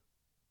her.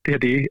 Det her,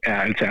 det er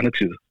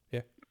alternativet.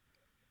 Ja.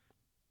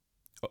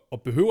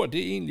 Og behøver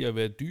det egentlig at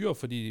være dyre?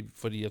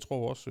 Fordi jeg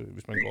tror også,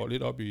 hvis man går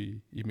lidt op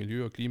i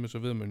miljø og klima, så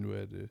ved man jo,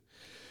 at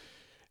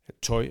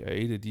tøj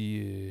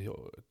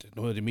er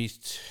noget af det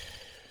mest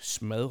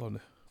smadrende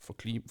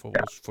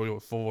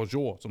for vores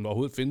jord, som der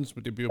overhovedet findes,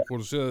 men det bliver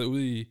produceret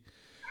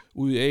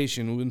ude i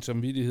Asien uden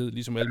samvittighed,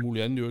 ligesom alle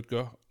mulige andre jo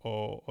gør.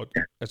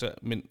 Altså,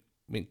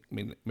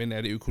 men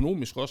er det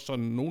økonomisk også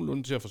sådan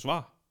nogenlunde til at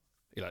forsvare?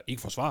 Eller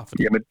ikke forsvare, for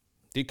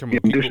det kan man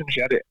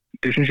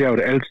det synes jeg jo,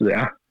 det altid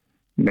er.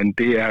 Men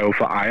det er jo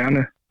for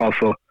ejerne, og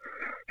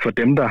for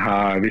dem, der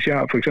har... Hvis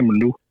jeg for eksempel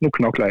nu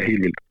knokler jeg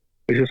helt vildt.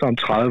 Hvis jeg så om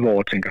 30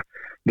 år tænker,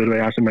 ved du hvad,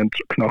 jeg har simpelthen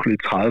knoklet i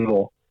 30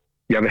 år,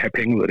 jeg vil have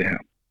penge ud af det her.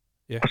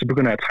 Ja. Og så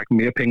begynder jeg at trække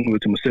mere penge ud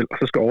til mig selv, og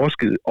så skal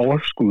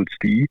overskuddet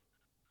stige.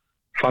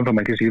 Frem for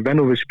man kan sige, hvad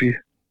nu hvis vi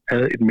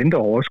havde et mindre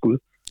overskud,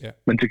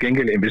 men til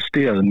gengæld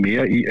investerede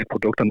mere i, at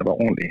produkterne var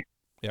ordentlige.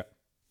 Ja.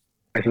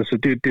 Altså, så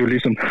det er jo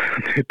ligesom,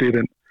 det er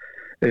den,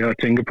 jeg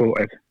tænker på,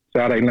 at så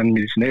er der en eller anden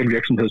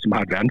medicinalvirksomhed, som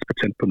har et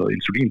verdenspatent på noget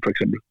insulin, for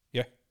eksempel.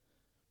 Ja.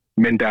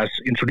 Men deres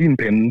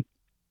insulinpinde,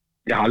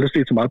 jeg har aldrig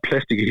set så meget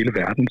plastik i hele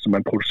verden, som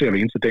man producerer hver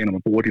eneste dag, når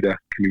man bruger de der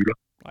kanyler.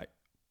 Nej.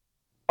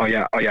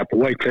 Og jeg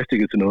bruger ikke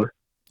plastikket til noget.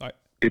 Nej.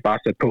 Det er bare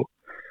sat på.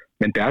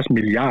 Men deres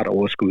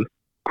milliardoverskud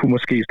kunne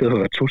måske i stedet for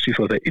at være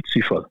 2-cifret være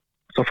 1-cifret.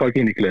 Så er folk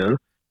egentlig glade.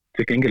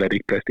 Til gengæld er det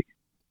ikke plastik.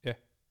 Ja.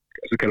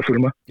 Altså, kan du følge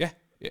mig? Ja.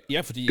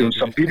 Ja, fordi... Det er en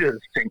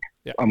samvittighedsting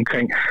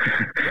omkring,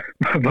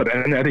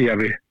 hvordan er det, jeg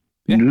vil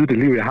nyde det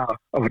liv, jeg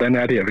har, og hvordan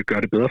er det, jeg vil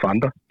gøre det bedre for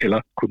andre,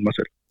 eller kun mig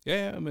selv.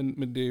 Ja,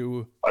 men det er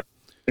jo...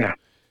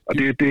 Og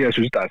det er det, jeg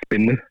synes, der er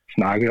spændende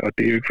snakke, og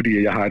det er jo ikke,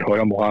 fordi jeg har et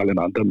højere moral end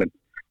andre, men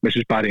jeg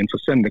synes bare, det er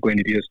interessant at gå ind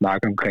i de her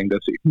snakke omkring det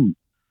og se,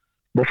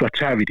 hvorfor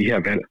tager vi de her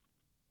valg?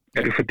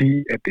 Er det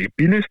fordi, at det er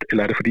billigst,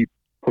 eller er det fordi,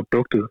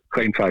 produktet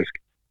rent faktisk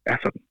er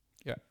sådan?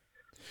 Ja.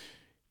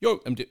 Jo,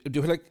 men det er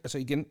jo heller ikke, altså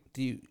igen,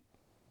 det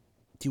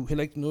er jo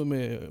heller ikke noget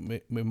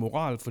med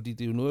moral, fordi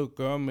det er jo noget at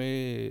gøre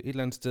med et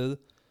eller andet sted,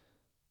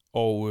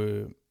 og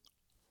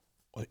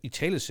i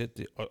talesætte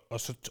det,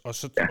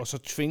 og så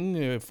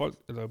tvinge folk,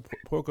 eller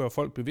prøve at gøre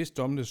folk bevidste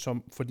om det,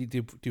 fordi det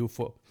er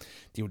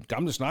jo den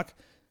gamle snak,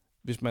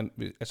 hvis man,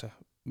 altså,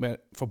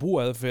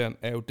 forbrugeradfærden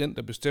er jo den,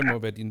 der bestemmer,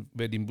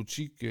 hvad din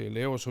butik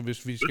laver, så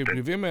hvis vi skal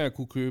blive ved med at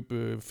kunne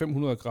købe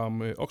 500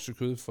 gram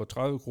oksekød for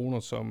 30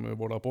 kroner,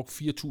 hvor der er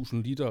brugt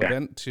 4.000 liter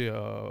vand til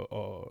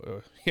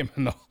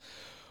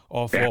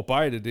at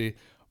forarbejde det,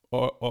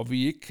 og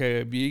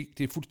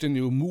det er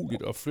fuldstændig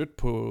umuligt at flytte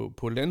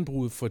på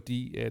landbruget,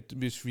 fordi at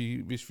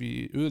hvis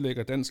vi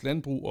ødelægger dansk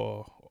landbrug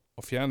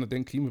og fjerner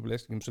den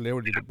klimabelastning, så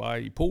laver de det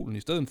bare i Polen i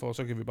stedet for, og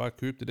så kan vi bare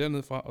købe det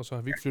dernede fra, og så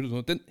har vi ikke flyttet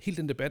noget. Hele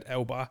den debat er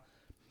jo bare,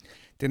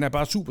 den er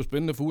bare super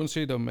spændende, for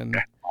uanset om man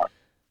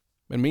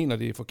mener,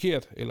 det er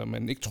forkert, eller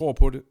man ikke tror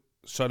på det,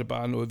 så er det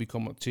bare noget, vi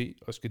kommer til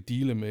at skal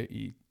deale med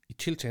i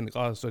tiltagende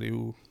grad, så det er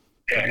jo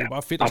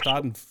bare fedt at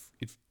starte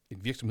en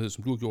virksomhed,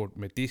 som du har gjort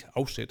med det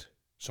afsæt,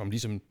 som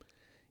ligesom,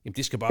 jamen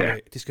det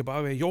skal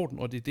bare være i orden,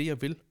 og det er det,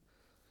 jeg vil.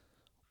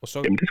 Og så,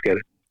 jamen det skal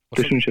det.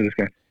 Det synes jeg, det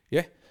skal.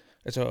 Ja,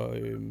 altså...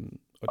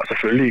 og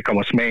selvfølgelig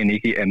kommer smagen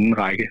ikke i anden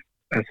række.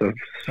 Altså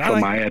for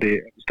mig er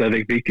det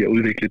stadigvæk vigtigt at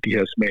udvikle de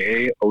her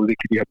smage og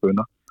udvikle de her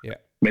bønner. Ja.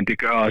 Men det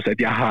gør også,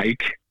 at jeg har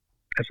ikke...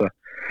 Altså,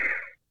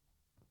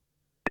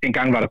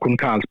 engang var der kun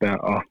Carlsberg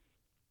og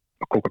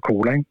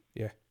Coca-Cola, ikke?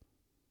 Ja.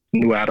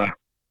 Nu er der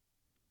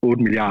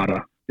 8 milliarder,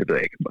 jeg ved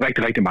ikke,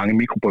 rigtig, rigtig mange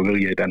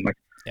mikrobryggerier i Danmark.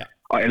 Ja.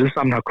 Og alle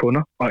sammen har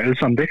kunder, og alle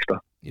sammen vækster.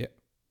 Ja.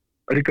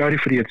 Og det gør de,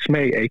 fordi at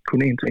smag er ikke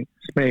kun én ting.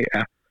 Smag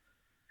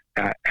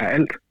er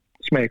alt.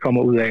 Smag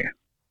kommer ud af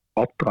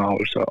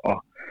opdragelser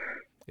og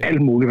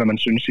alt muligt, hvad man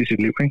synes i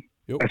sit liv, ikke?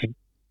 Jo. Altså,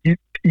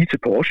 I til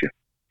Porsche.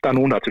 Der er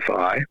nogen, der er til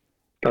Ferrari.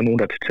 Der er nogen,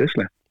 der er til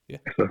Tesla. Ja.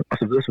 Altså, og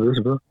så videre, så videre,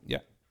 så videre. Ja.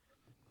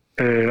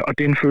 Og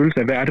det er en følelse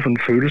af, hvad er det for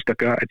en følelse, der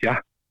gør, at jeg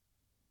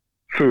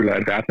føler,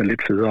 at verden er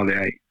lidt federe at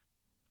være i.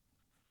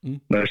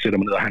 Når jeg sætter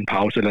mig ned og har en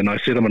pause, eller når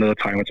jeg sætter mig ned og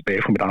trækker mig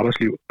tilbage fra mit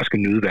arbejdsliv og skal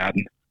nyde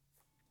verden.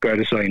 Gør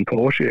det så i en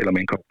Porsche, eller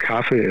med en kop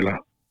kaffe,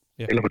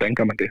 eller hvordan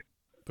gør man det?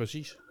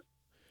 Præcis.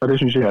 Og det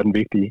synes jeg er den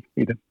vigtige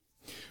i det.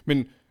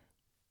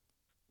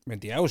 Men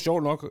det er jo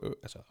sjovt nok,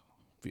 altså,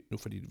 nu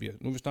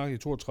har vi snakket i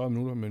 32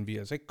 minutter, men vi er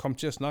altså ikke kommet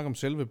til at snakke om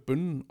selve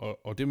bønnen,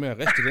 og det med at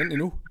riste den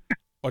endnu.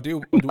 Og det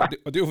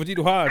er jo fordi,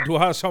 du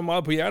har så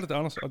meget på hjertet,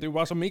 Anders, og det er jo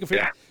bare så mega fedt.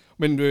 Ja.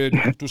 Men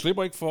du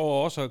slipper ikke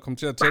for også at komme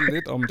til at tale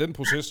lidt om den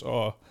proces,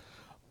 og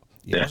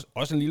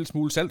også en lille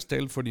smule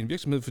salgstale for din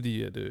virksomhed,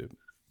 fordi at,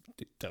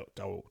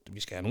 vi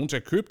skal have nogen til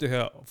at købe det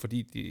her,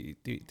 fordi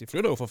det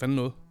flytter jo for fanden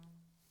noget.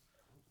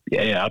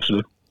 Ja,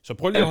 absolut. Så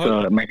prøv lige at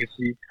holde...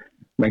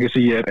 Man kan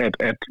sige,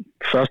 at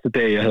første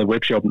dag, jeg havde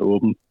webshoppen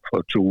åben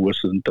for 2 uger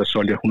siden, der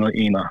solgte jeg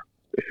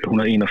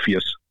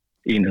 181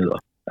 enheder.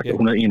 Altså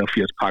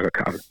 181 pakker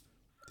kaffe.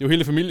 Det er jo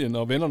hele familien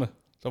og vennerne,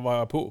 der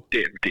var på. Det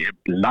er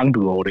langt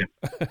ud over det.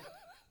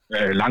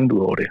 Langt ud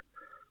over det.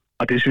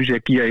 Og det synes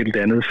jeg giver et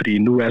eller andet, fordi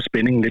nu er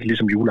spændingen lidt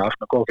ligesom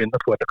juleaften, og går og venter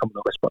på, at der kommer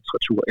noget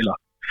responsretur, eller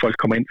folk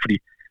kommer ind, fordi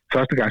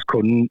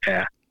førstegangskunden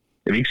er,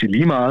 jeg vil ikke sige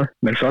lige meget,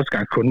 men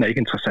førstegangskunden er ikke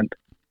interessant.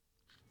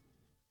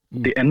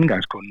 Det er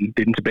andengangskunden, det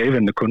er den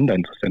tilbagevendende kunde, der er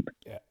interessant.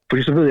 Ja.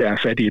 Fordi så ved jeg, at jeg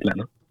er fat i et eller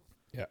andet.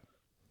 Ja.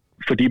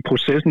 Fordi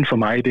processen for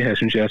mig i det her,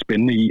 synes jeg er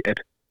spændende i,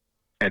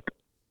 at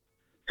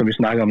som vi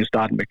snakker om i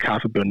starten med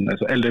kaffebønnen,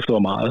 altså alt efter hvor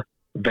meget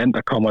vand,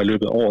 der kommer i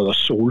løbet af året, og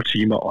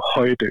soltimer og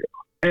højde,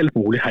 alt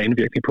muligt har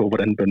indvirkning på,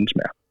 hvordan bønnen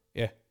smager.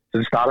 Ja. Så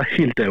det starter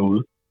helt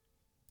derude.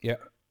 Ja.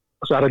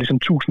 Og så er der ligesom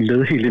 1000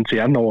 led helt ind til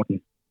hjernen over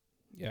den.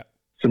 Ja.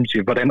 Som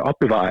siger, hvordan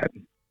opbevarer jeg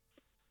den?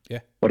 Ja.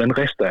 Hvordan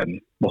rister jeg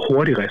den? Hvor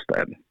hurtigt rister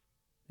jeg den?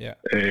 Ja.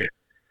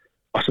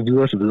 Og så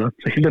videre, og så videre.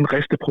 Så hele den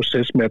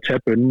risteproces med at tage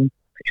bønnen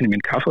ind i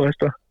min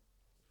kafferister,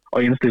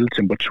 og indstille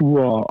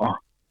temperaturer,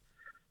 og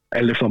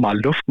alt for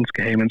meget luften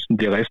skal have, mens den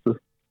bliver ristet,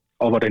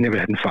 og hvordan jeg vil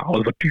have den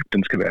farvet, hvor dyb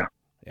den skal være.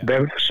 Ja.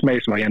 Hvad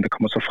smagsvarianter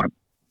kommer så frem?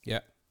 Ja.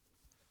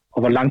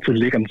 Og hvor lang tid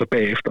ligger den så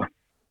bagefter?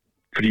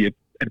 Fordi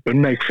at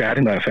bønnen er ikke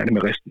færdig, når jeg er færdig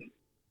med risten.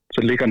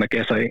 Så ligger den og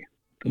gasser af.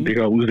 Den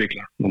ligger og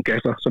udvikler nogle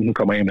gasser, som den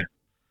kommer af med.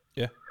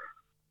 Ja.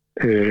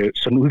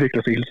 Så den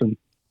udvikler sig hele tiden.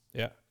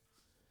 Ja.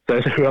 Så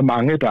jeg så hører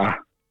mange, der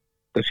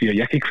siger,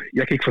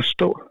 jeg kan ikke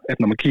forstå, at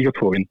når man kigger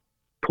på en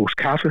pose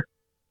kaffe,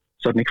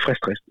 så er den ikke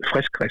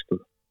friskristet.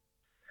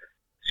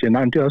 Jeg siger,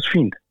 nej, men det er også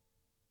fint.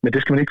 Men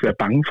det skal man ikke være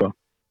bange for.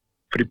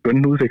 Fordi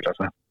bønnen udvikler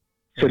sig,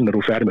 selv når du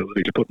er færdig med at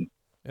udvikle på den.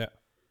 Ja.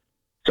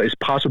 Så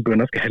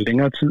espresso-bønner skal have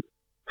længere tid,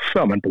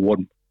 før man bruger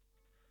dem,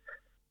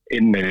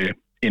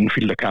 end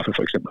filterkaffe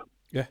for eksempel.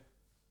 Ja.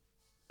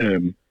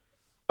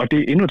 Og det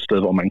er endnu et sted,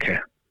 hvor man kan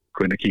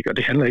gå ind og kigge. Og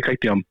det handler ikke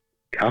rigtig om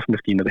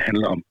kaffemaskiner, det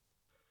handler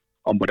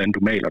om hvordan du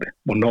maler det,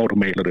 hvornår du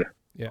maler det,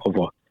 og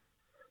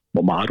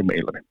hvor meget du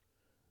maler det.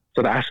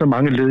 Så der er så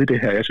mange led i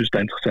det her, jeg synes, det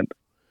er interessant.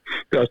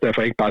 Det er også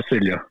derfor, jeg ikke bare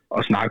sælger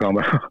og snakker om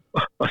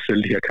at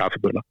sælge de her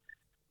kaffebønner.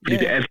 Fordi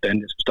det er alt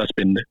andet, jeg synes, der er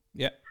spændende.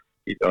 Ja.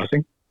 I det også,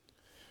 ikke?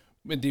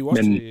 Men det er jo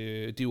også,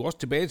 det er jo også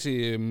tilbage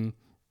til,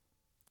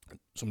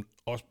 som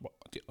også,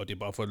 og det er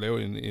bare for at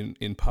lave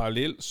en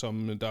parallel,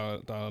 som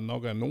der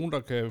nok er nogen, der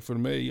kan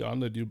følge med i, og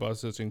andre, de vil bare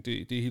sidde og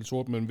tænke, det er helt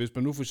sort, men hvis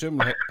man nu for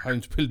eksempel har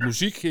indspillet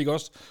musik, ikke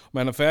også?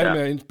 Man er færdig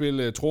med at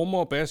indspille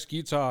trommer, bas,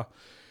 guitar,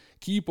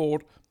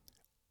 keyboard,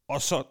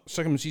 og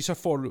så kan man sige, så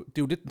får du, det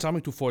er jo lidt den samme,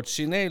 du får et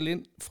signal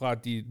ind fra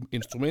dit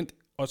instrument,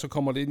 og så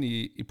kommer det ind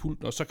i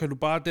pulten, og så kan du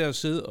bare der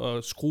sidde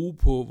og skrue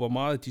på, hvor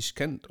meget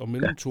diskant og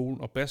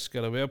mellemtone og bas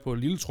skal der være på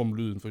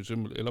lilletromlyden for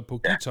eksempel, eller på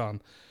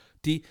guitaren.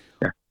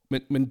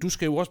 Men du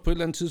skal jo også på et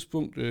eller andet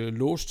tidspunkt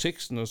låse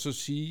teksten og så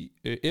sige,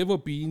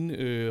 EverBean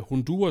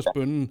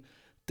Honduras-bønnen,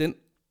 den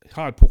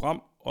har et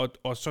program,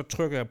 og så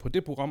trykker jeg på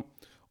det program,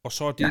 og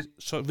så,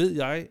 så ved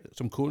jeg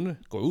som kunde,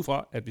 går ud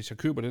fra, at hvis jeg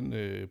køber den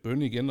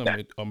bønne igen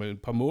om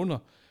et par måneder,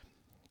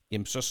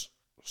 jamen så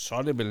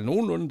er det vel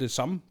nogenlunde det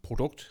samme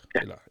produkt,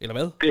 eller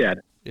hvad? Det er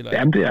det.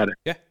 Jamen, det er det.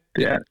 Ja.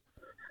 Det er det.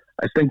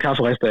 Altså, den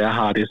kafferister, jeg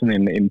har, det er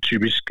sådan en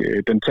typisk,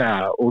 den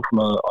tager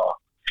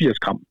 880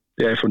 gram.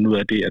 Det har jeg fundet ud af,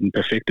 at det er den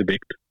perfekte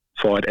vægt,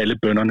 for at alle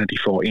bønnerne, de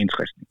får ens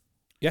ristning.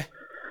 Ja.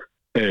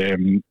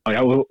 Og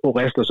jeg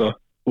rister så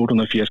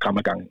 880 gram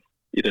ad gangen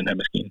i den her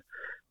maskine.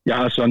 Jeg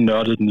har så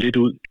nørdet den lidt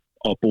ud,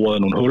 og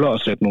boret nogle huller og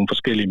sat nogle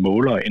forskellige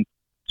målere ind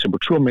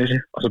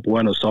temperaturmæssigt, og så bruger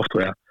jeg noget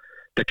software,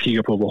 der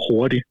kigger på, hvor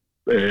hurtigt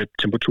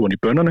temperaturen i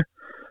bønnerne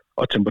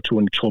og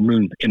temperaturen i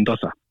tromlen ændrer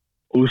sig.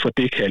 Ud fra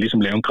det kan jeg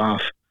ligesom lave en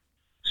graf,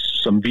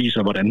 som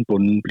viser, hvordan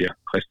bunden bliver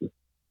ristet.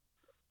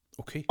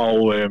 Okay.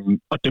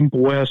 Og dem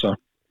bruger jeg så.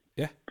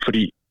 Ja.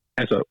 Fordi,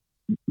 altså,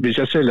 hvis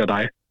jeg sælger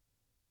dig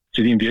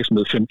til din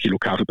virksomhed 5 kilo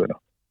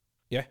kaffebønner,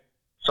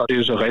 så er det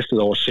jo så ristet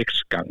over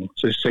 6 gange.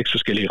 Så det er 6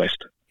 forskellige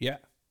rist. Ja.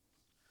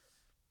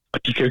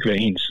 Og de kan jo ikke være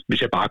ens,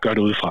 hvis jeg bare gør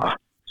det ud fra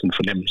sådan en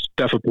fornemmelse.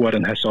 Derfor bruger jeg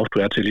den her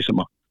software til ligesom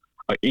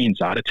at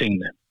ensarte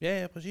tingene.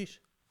 Ja, præcis.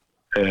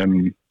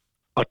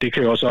 Og det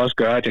kan jo også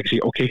gøre, at jeg kan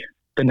sige, okay,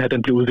 den her,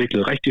 den bliver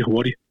udviklet rigtig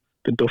hurtigt.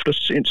 Den dufter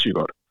sindssygt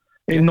godt.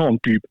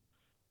 Enormt dyb.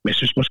 Men jeg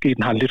synes måske,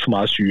 den har lidt for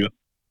meget syre.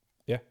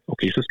 Ja.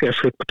 Okay, så skal jeg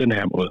flytte på den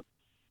her måde.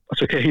 Og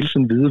så kan jeg hele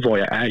tiden vide, hvor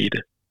jeg er i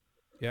det.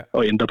 Ja.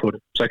 Og ændre på det.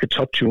 Så jeg kan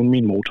top-tune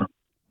min motor.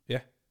 Ja.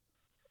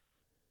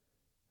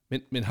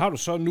 Men har du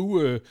så nu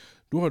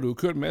har du jo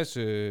kørt en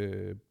masse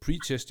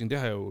pre-testing, det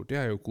har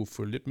jeg jo kunne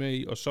følge lidt med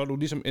i, og så er du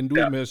ligesom endt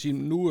ud med at sige,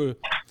 nu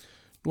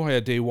har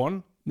jeg day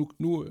one,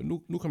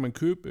 nu kan man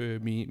købe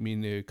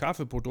mine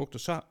kaffeprodukter,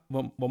 så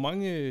hvor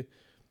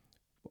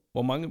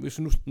mange, hvis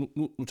nu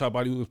tager jeg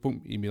bare lige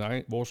udgangspunkt i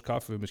vores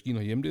kaffemaskine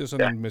herhjemme, det er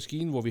sådan en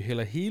maskine, hvor vi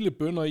hælder hele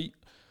bønner i,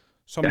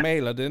 så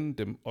maler den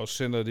dem og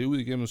sender det ud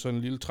igennem sådan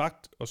en lille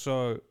trakt, og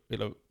så,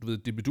 eller du ved,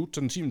 det bedut,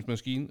 sådan en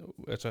Siemens-maskine,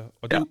 altså,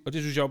 og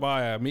det synes jeg jo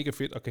bare er mega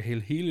fedt, at kan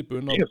hælde hele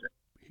bønner,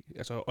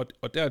 altså,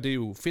 og der er det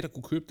jo fedt at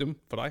kunne købe dem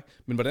for dig,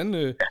 men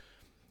hvordan,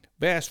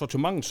 hvad er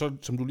sortimentet så,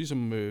 som du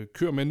ligesom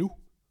kører med nu?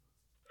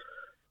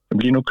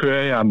 Lige nu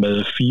kører jeg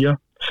med 4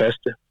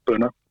 faste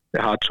bønner.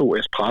 Jeg har 2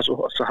 espresso,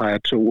 og så har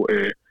jeg 2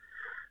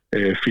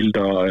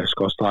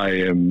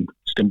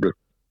 filter-stempel.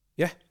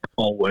 Ja.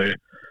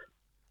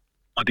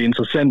 Og det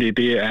interessante i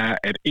det er,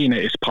 at en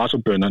af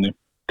espresso-bønnerne,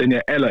 den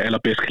jeg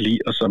allerbedst kan lide,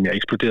 og som jeg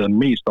eksploderede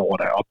mest over,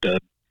 da jeg opdagede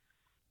den,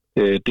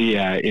 det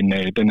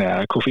er den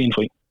er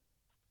koffeinfri.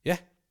 Ja.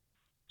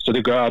 Så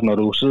det gør, at når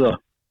du sidder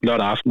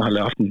lørdag aften og har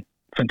lavet en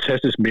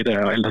fantastisk middag,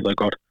 og alt har været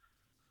godt,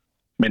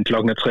 men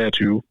klokken er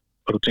 23,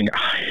 og du tænker,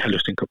 jeg har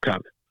lyst til en kop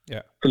kaffe. Ja.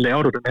 Så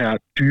laver du den her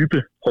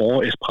dybe,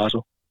 hårde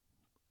espresso,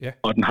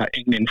 og den har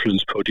ingen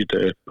indflydelse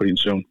på din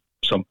søvn,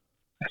 som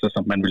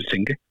man vil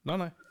tænke.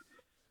 Nej.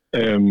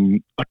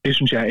 Og det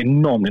synes jeg er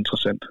enormt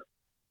interessant.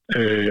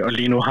 Og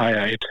lige nu har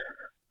jeg et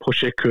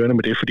projekt kørende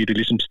med det, fordi det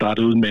ligesom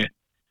startede ud med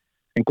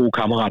en god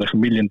kammerat af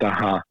familien, der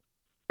har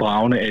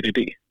bragende ADD.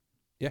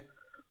 Ja.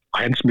 Og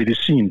hans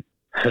medicin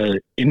havde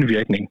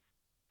indvirkning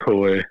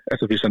på,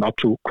 altså hvis han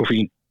optog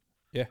koffein.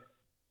 Ja.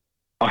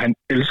 Og han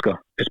elsker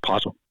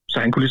espresso. Så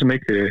han kunne ligesom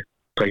ikke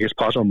drikke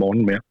espresso om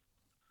morgenen mere.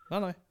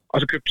 Nej.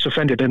 Og så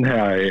fandt jeg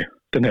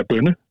den her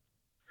bønne,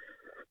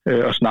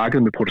 og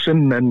snakkede med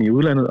producenten anden i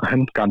udlandet, og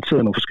han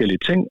garanterede nogle forskellige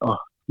ting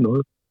og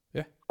noget.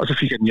 Ja. Og så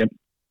fik jeg den hjem.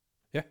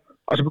 Ja.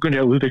 Og så begyndte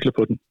jeg at udvikle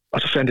på den.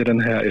 Og så fandt jeg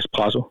den her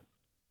espresso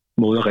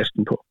måde at riste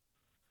den på.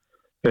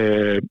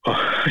 Og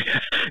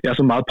jeg er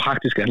så meget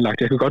praktisk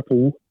anlagt. Jeg kan godt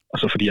bruge, og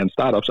så fordi jeg er en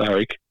startup, så har jeg jo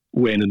ikke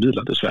uanede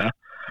midler, desværre.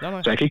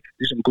 Nej. Så jeg kan ikke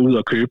ligesom gå ud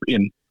og købe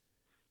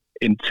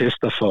en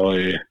tester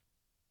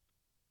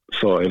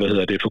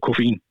for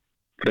koffein.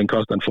 For den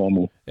koster en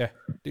formue. Ja,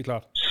 det er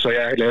klart. Så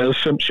jeg lavede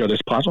 5 shot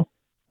espresso,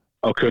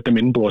 og kørte dem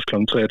indenbords kl.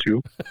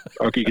 23,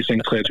 og gik i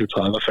seng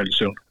 23:30 og faldt i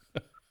søvn.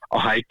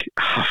 Og har ikke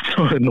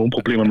haft nogen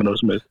problemer med noget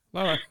som helst.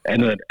 Nej.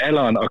 Andet end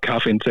alderen og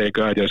kaffeindtag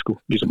gør, at jeg skulle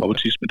ligesom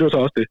autisme. Men det var så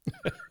også det.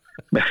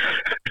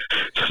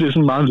 Så det er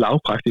sådan meget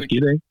lavpraktisk i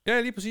det, ikke?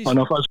 Ja, lige præcis. Og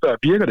når folk spørger,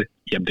 virker det?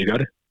 Jamen, det gør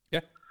det.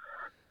 Ja.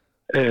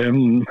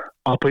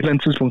 Og på et eller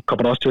andet tidspunkt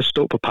kommer der også til at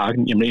stå på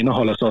pakken, jamen, det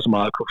indeholder så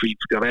meget koffein,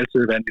 for det har altid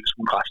været en lille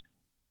smule rest.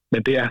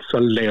 Men det er så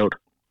lavt,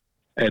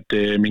 at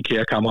min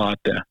kære kammerat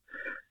der,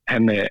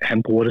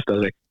 han bruger det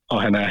stadigvæk,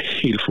 og han er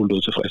helt fuldt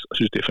ud tilfreds, og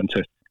synes, det er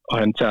fantastisk. Og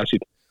han tager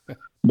sit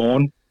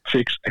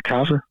morgenfix af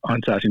kaffe, og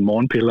han tager sine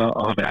morgenpiller,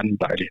 og har verden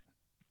dejlig.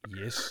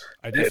 Yes.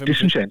 Det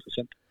synes jeg er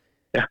interessant.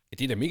 Ja.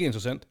 Det er da mega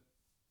interessant.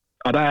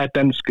 Og der er et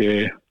dansk,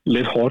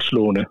 lidt hårdt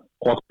slående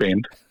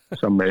rockband,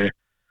 som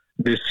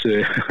hvis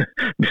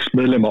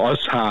medlemmer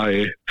også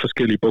har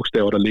forskellige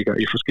bogstaver, der ligger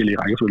i forskellige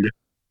rækkefølge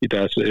i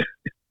deres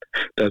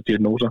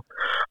diagnoser,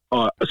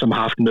 og som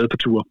har haft den med på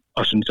tur,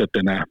 og synes, at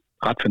den er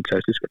ret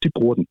fantastisk, og de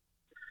bruger den.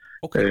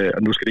 Okay.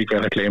 Og nu skal det ikke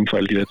være reklame for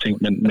alle de der ting,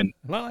 men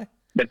Nej.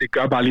 Men det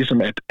gør bare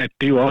ligesom, at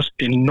det er jo også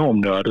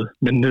enormt nørdet,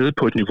 men nede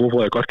på et niveau,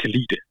 hvor jeg godt kan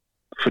lide det.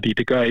 Fordi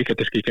det gør ikke, at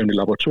det skal igennem et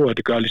laboratorium,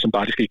 det gør ligesom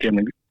bare, at det skal igennem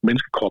en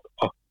menneskekrop,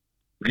 og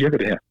virker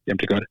det her? Jamen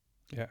det gør det.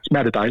 Ja.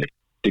 Smager det dejligt?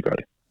 Det gør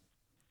det.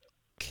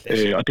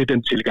 Og det er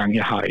den tilgang,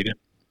 jeg har i det.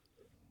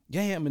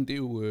 Ja, men det er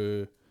jo...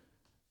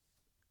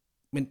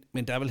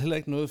 Men der er vel heller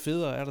ikke noget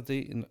federe, er der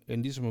det,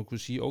 end ligesom at kunne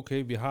sige,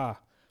 okay,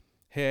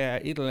 her er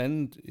et eller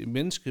andet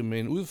menneske med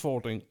en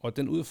udfordring, og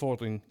den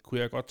udfordring kunne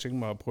jeg godt tænke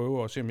mig at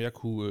prøve, og se om jeg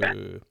kunne,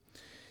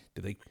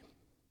 det ved ikke,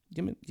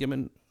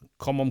 jamen,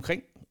 komme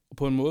omkring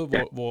på en måde,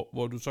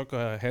 hvor du så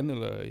gør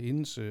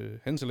hans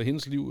eller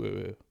hendes liv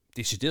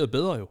decideret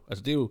bedre jo.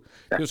 Altså det er jo,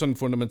 det er jo sådan en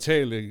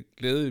fundamental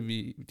glæde,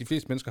 de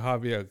fleste mennesker har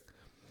ved at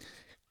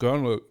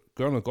gøre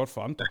noget godt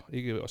for andre,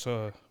 ikke? Og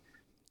så,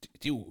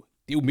 det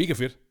er jo mega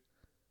fedt.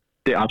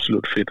 Det er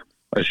absolut fedt,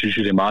 og jeg synes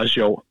jo, det er meget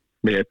sjovt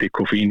med, at det er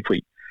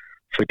koffeinfri.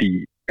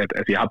 Fordi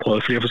at jeg har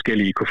prøvet flere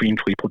forskellige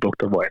koffeinfri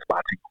produkter, hvor jeg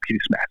bare tænker, okay,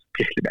 det smager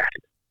virkelig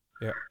mærkeligt.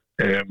 Ja.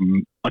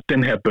 Og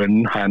den her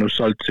bønne har jeg nu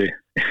solgt til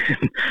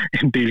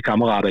en del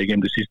kammerater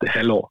igennem det sidste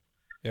halvår,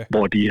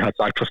 hvor de har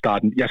sagt fra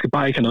starten, jeg skal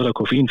bare ikke have noget, der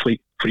er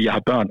koffeinfri, fordi jeg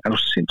har børn. Er du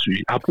sindssyg?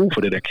 Jeg har brug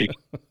for det der kick.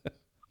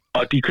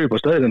 Og de køber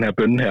stadig den her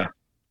bønne her,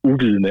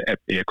 uvidende at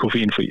det er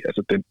koffeinfri.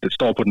 Altså det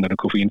står på den, at den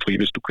er koffeinfri,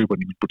 hvis du køber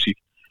den i min butik.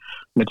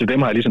 Men til dem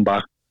har jeg ligesom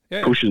bare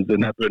pushet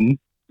den her bønne.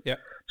 Ja.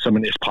 Som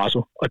en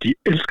espresso, og de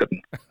elsker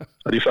den.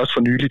 Og det er først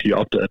for nylig, de har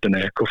opdaget, at den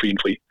er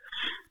koffeinfri.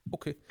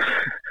 Okay.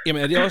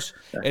 Jamen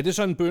er det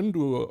sådan en bønne,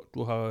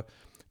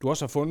 du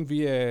også har fundet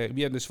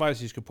via den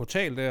schweiziske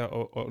portal der,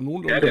 og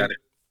nogen det er det.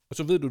 Og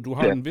så ved du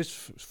har en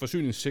vis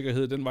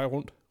forsyningssikkerhed den vej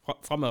rundt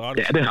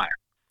fremadrettet? Ja,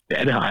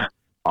 det har jeg.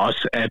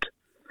 Også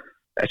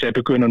at jeg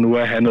begynder nu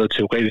at have noget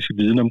teoretisk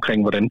viden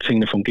omkring, hvordan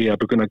tingene fungerer, og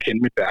begynder at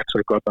kende mit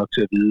værktøj godt nok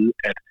til at vide,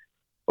 at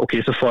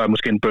okay, så får jeg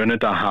måske en bønne,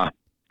 der har.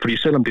 Fordi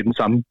selvom det er den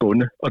samme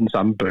bonde og den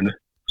samme bønne,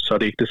 så er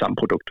det ikke det samme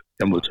produkt,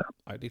 jeg modtager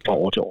fra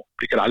år til år.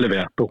 Det kan det aldrig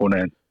være på grund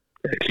af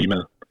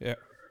klimaet. Ja.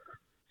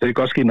 Så det kan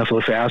godt ske, at den har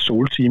fået færre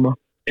soltimer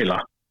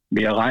eller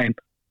mere regn.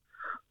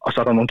 Og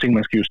så er der nogle ting,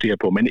 man skal justere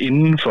på. Men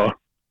inden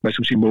for, hvad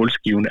skal man sige,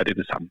 målskiven, er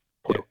det samme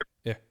produkt.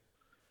 Ja.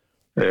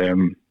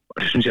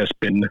 Og det synes jeg er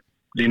spændende.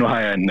 Lige nu har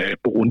jeg en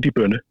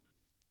Burundi-bønne,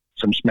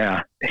 som smager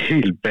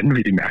helt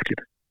vanvittigt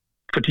mærkeligt.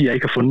 Fordi jeg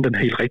ikke har fundet den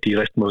helt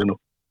rigtige ristmåde nu.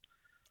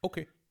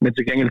 Okay. Men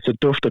til gengæld så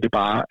dufter det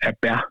bare af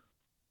bær.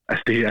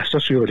 Altså det er så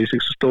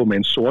surrealistisk at stå med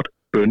en sort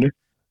bønne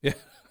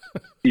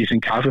i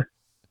sin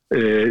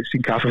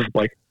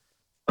kaffefabrik,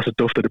 og så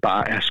dufter det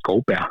bare af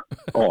skovbær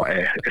og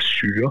af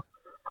syre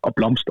og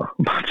blomster.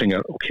 Og bare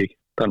tænker, okay,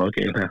 der er noget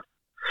galt her.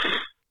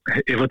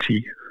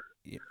 EverBean.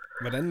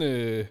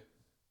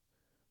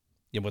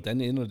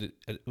 Hvordan ender det?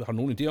 Har du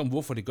nogen idé om,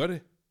 hvorfor det gør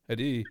det? Er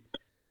det...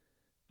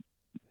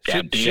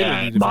 Ja, det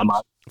er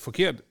meget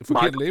forkert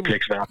label.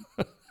 Kompleks verden.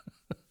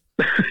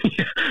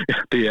 Ja,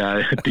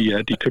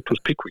 de er tøbt hos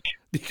Pickwick.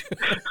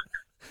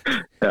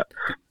 Ja.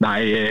 Nej,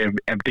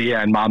 det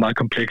er en meget, meget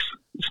kompleks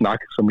snak,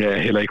 som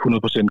jeg heller ikke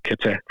 100% kan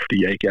tage,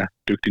 fordi jeg ikke er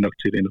dygtig nok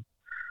til det endnu.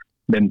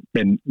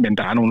 Men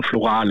der er nogle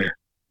florale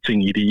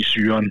ting i det i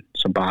syren,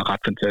 som bare er ret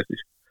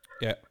fantastisk.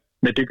 Ja.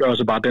 Men det gør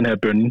så bare den her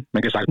bønne.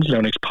 Man kan sagtens lave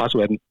en espresso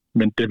af den,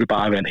 men det vil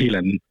bare være en helt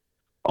anden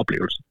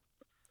oplevelse.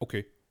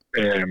 Okay.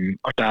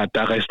 Og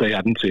der rister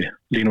jeg den til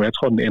lige nu. Jeg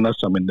tror, den ender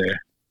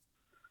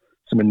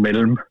som en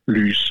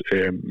mellemlys,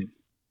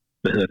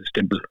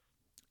 stempel.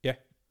 Ja.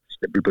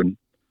 Stempelbønne.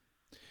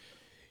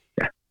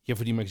 Ja. Ja,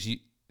 fordi man kan sige,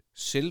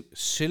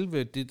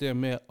 selve det der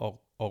med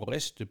at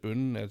riste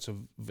bønnen, altså,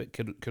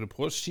 kan du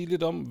prøve at sige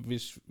lidt om,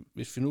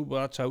 hvis vi nu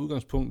bare tager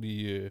udgangspunkt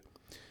i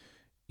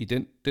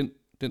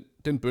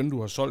den bønne, du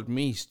har solgt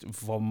mest,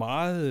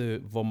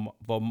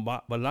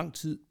 hvor lang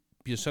tid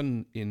bliver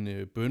sådan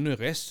en bønne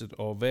ristet,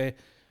 og hvad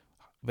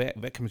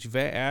kan man sige,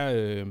 hvad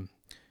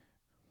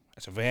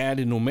er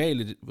det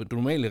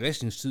normale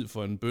ristningstid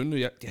for en bønne?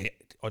 Jeg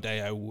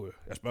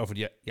spørger,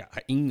 fordi jeg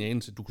har ingen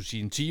anelse. Du kan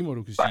sige en time, og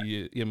du kan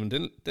sige, jamen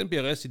den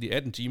bliver ristet i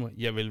 18 timer.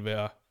 Jeg vil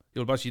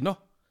bare sige, nå,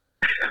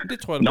 det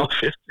tror jeg,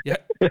 fedt. Ja,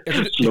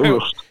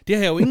 altså, det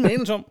har jeg jo ingen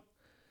anelse om.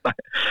 Nej.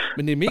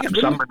 Men det er mega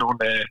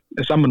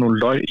spændende. Sammen med nogle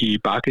løg i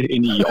bakke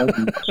ind i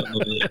ovnen, og sådan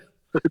noget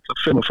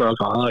 45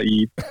 grader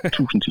i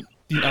 1000 timer.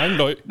 Din egen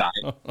løg? Nej.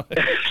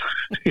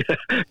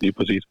 Det er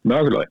præcis.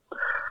 Mørkeløg.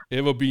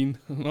 EverBean.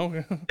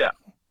 Okay. Ja.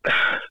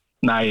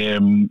 Nej,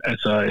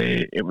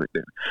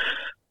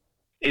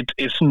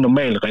 et sådan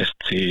normalt rist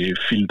til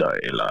filter,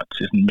 eller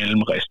til sådan en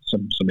mellemrist,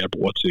 som jeg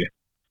bruger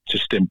til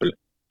stempel,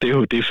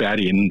 det er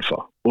færdigt inden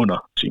for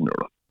under 10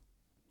 minutter.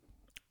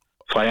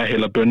 Fra jeg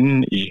hælder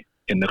bønnen i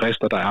en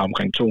rister, der er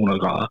omkring 200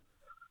 grader,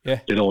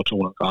 lidt over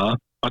 200 grader,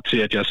 og til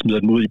at jeg smider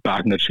den ud i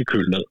bakken, og det skal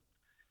køle ned.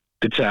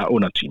 Det tager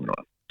under 10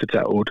 minutter. Det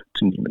tager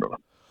 8-9 minutter.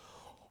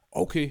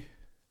 Okay.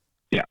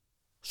 Ja.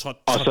 Så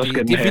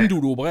det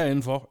vindue, du opererer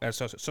indenfor?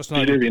 Altså, så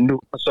snart... Det er det vindue,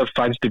 og så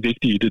faktisk det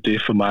vigtige i det er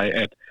for mig,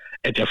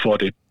 at jeg får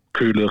det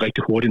kølet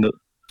rigtig hurtigt ned.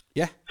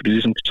 Ja. Fordi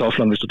ligesom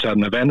kartoflerne, hvis du tager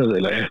dem af vandet,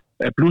 eller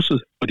af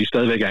blusset, og de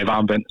stadigvæk er i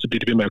varmt vand, så bliver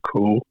det ved med at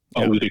koge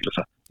og udvikle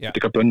sig. Ja.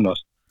 Det gør bønnen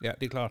også. Ja,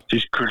 det er klart. De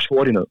skal køles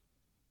hurtigt ned.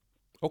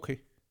 Okay.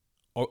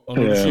 Og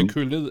når du siger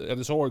køle ned, er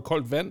det så over i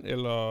koldt vand,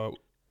 eller...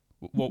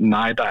 Hvor?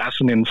 Nej, der er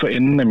sådan en for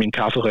enden af min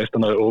kafferister,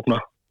 når jeg åbner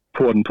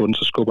porten på den,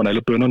 så skubber den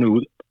alle bønnerne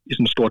ud i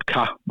sådan et stort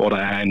kar, hvor der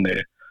er en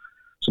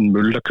sådan en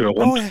mølle, der kører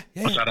rundt,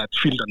 og så er der et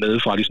filter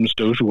nedefra, ligesom en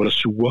støvsuger, der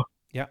suger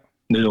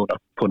nedunder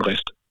på en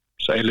rist.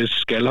 Så alle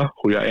skaller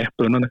ryger af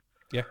bønnerne,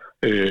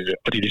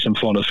 og de ligesom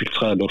får noget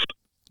filtreret luft,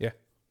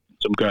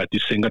 som gør, at de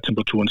sænker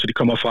temperaturen. Så de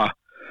kommer fra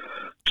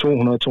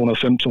 200,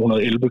 205,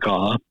 211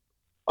 grader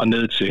og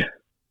ned til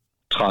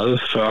 30-40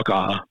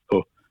 grader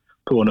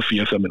på under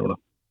 4-5 minutter.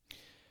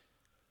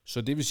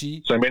 Så det vil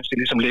sige... Så imens de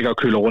ligesom ligger og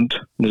køler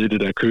rundt nede i det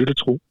der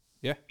køletro,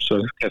 så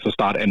kan jeg så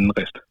starte anden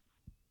rist.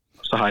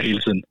 Så har jeg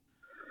hele tiden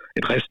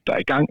et rist, der er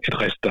i gang,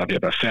 et rist, der er ved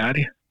at være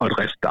færdig, og et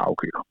rist, der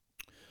afkøler.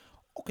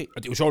 Okay,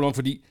 og det er jo sjovt nok,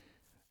 fordi,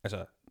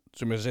 altså,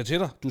 som jeg sagde til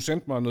dig, du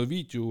sendte mig noget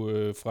video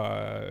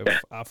fra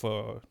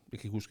jeg kan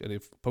ikke huske, er det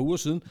et par uger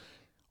siden,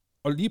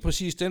 og lige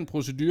præcis den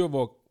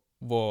procedure,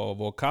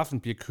 hvor kaffen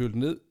bliver kølet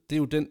ned, det er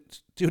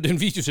jo den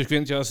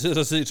videosekvens, jeg har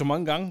siddet i så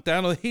mange gange. Der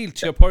er noget helt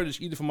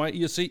terapeutisk i det for mig,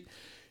 i at se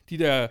de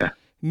der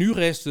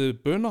nyristede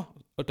bønner,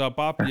 og der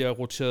bare bliver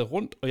roteret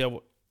rundt, og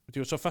det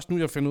er jo så først nu,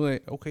 jeg finder ud af,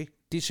 okay,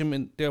 det er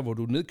simpelthen der, hvor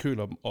du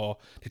nedkøler dem,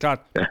 og det er klart,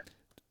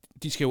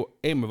 de skal jo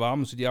af med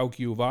varme, så de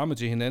afgiver varme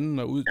til hinanden,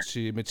 og ud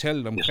til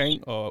metallet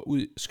omkring, og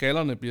ud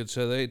skallerne bliver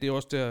taget af, det er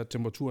også der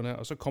temperaturen er,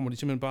 og så kommer de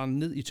simpelthen bare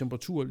ned i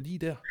temperatur lige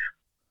der.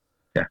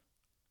 Ja.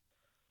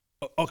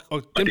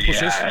 Og den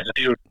proces...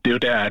 Det er jo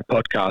der, at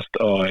podcast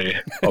og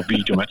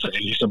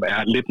videomateriale ligesom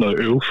er lidt noget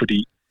øve,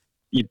 fordi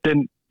i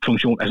den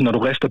funktion, altså når du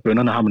rister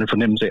bønnerne, har man en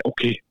fornemmelse af,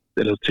 okay,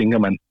 eller tænker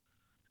man,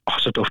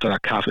 så dufter der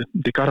kaffe.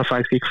 Det gør der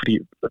faktisk ikke, fordi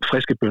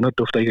friske bønner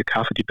dufter ikke af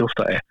kaffe, de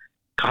dufter af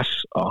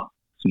græs og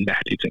sådan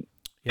mærkelige ting.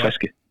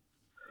 Friske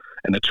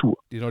af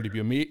natur. Det er, når de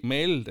bliver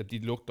malet, at de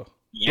lugter.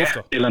 Ja,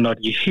 dufter. Eller når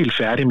de er helt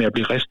færdige med at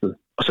blive ristet,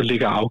 og så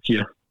ligger og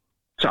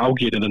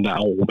afgiver den der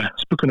aroma,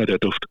 så begynder det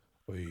at dufte.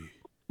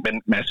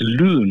 Men altså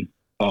lyden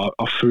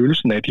og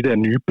følelsen af de der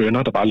nye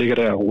bønner, der bare ligger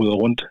der og ruder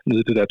rundt nede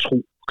i det der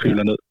tro,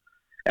 køler ned,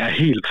 er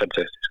helt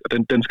fantastisk. Og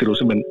den skal du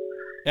simpelthen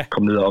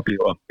komme ned og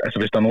opleve. Altså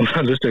hvis der er nogen, der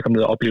har lyst til at komme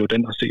ned og opleve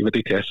den og se, hvad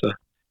det kan, så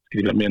skal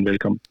de være mere end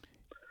velkommen.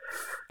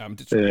 Jamen,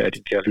 af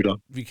de kære lyttere.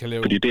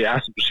 Fordi det er,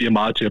 som du siger,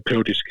 meget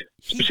terapeutisk.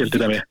 Specielt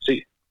det der med,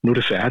 se, nu er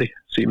det færdigt.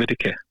 Se, hvad det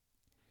kan.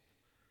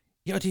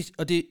 Ja,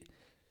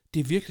 det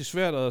er virkelig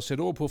svært at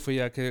sætte ord på, for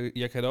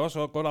jeg kan da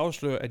også godt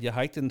afsløre, at jeg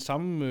har ikke den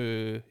samme...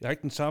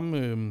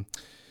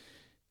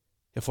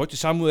 Jeg får ikke det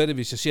samme ud af det,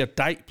 hvis jeg ser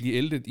dej blive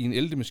ældet i en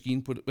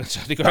ældemaskine. Altså,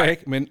 det gør jeg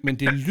ikke, men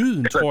det er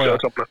lyden, tror jeg.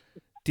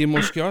 Det er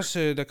måske også,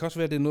 der kan også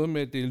være, det er noget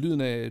med, det er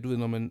lyden af, du ved,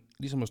 når man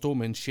ligesom har stået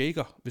med en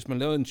shaker. Hvis man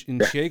laver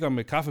en shaker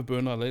med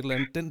kaffebønner eller et eller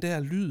andet, den der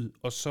lyd,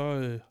 og så...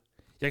 jeg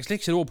kan slet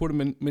ikke sætte ord på det,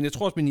 men jeg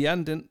tror også, min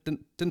hjerne,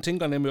 den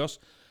tænker nemlig også,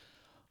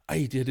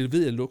 det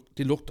ved jeg,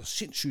 det lugter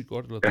sindssygt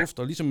godt, eller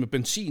dufter, ligesom med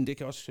benzin, det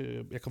kan også,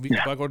 jeg kan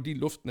virkelig bare godt lide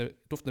duften af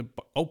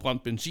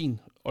afbrændt benzin,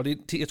 og jeg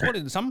tror, det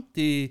er det samme,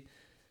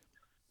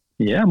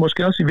 Ja,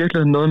 måske også i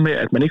virkeligheden noget med,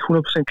 at man ikke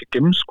 100% kan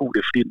gennemskue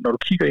det, fordi når du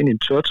kigger ind i en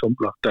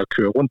tørretumbler, der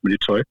kører rundt med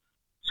dit tøj,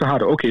 så har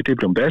du, okay, det er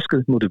blevet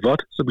vasket, nu er det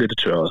vådt, så bliver det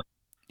tørret.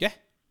 Ja.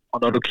 Og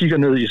når du kigger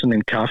ned i sådan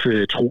en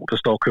kaffetro, der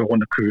står og kører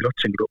rundt og køler,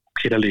 tænker du,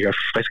 okay, der ligger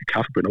friske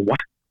kaffebønner.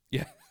 What?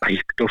 Ja. Ej,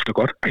 det dufter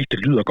godt. Ej, det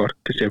lyder godt.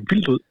 Det ser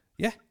vildt ud.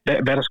 Ja.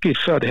 Hvad er der sket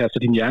før det her, så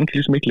din hjerne kan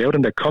ligesom ikke lave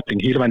den der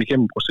kobling hele vejen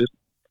igennem processen.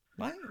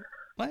 Nej.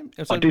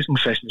 Altså... Og det er sådan en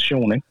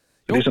fascination, ikke?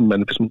 Det er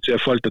som hvis man ser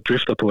folk, der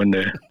drifter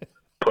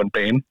på en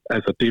bane.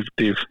 Altså, det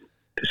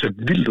ser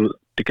vildt ud.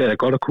 Det gad jeg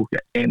godt at kunne. Jeg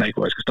aner ikke,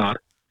 hvor jeg skal starte.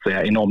 Så jeg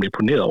er enormt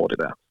imponeret over det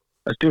der.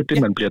 Altså, det er jo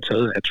det, man bliver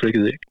taget af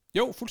tricket, ikke?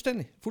 Jo,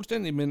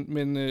 fuldstændig.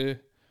 Men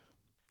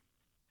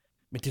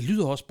det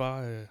lyder også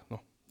bare...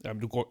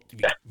 Jamen,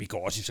 vi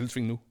går også i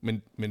selvsving nu,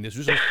 men jeg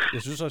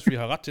synes også, vi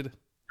har ret til det.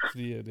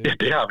 Fordi,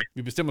 det har vi.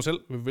 Vi bestemmer selv,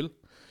 hvad vi vil.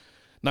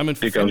 Nej, men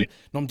det gør vi.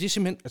 Nå, men det er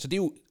simpelthen... Altså, det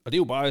er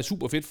jo bare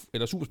super fedt,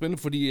 eller super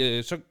spændende,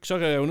 fordi så er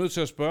jeg jo nødt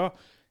til at spørge,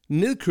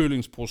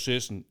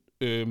 nedkølingsprocessen,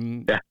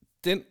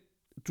 den,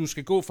 du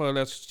skal gå fra,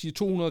 lad os sige,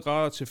 200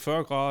 grader til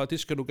 40 grader, det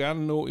skal du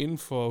gerne nå inden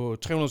for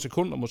 300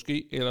 sekunder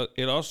måske,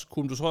 eller også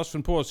kunne du så også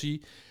finde på at sige,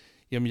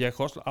 jamen, jeg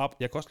kan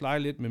også lege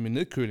lidt med min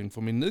nedkøling,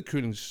 for min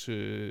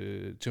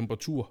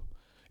nedkølingstemperatur,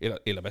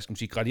 eller hvad skal man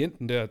sige,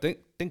 gradienten der,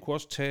 den kunne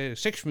også tage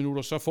 6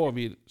 minutter, så får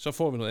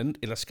vi noget andet,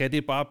 eller skal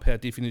det bare per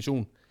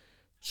definition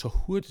så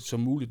hurtigt som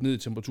muligt ned i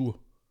temperatur?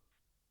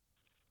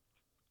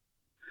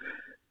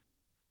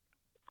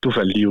 Du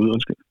faldt lige ud,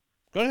 undskyld.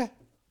 Gør det?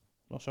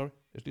 Nå, sorry.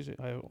 Jeg skal lige se.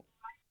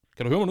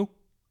 Kan du høre mig nu?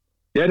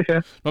 Ja, det kan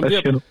jeg. Nå,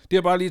 det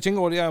jeg bare lige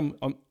tænker over, det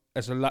er,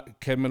 altså,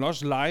 kan man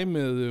også lege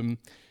med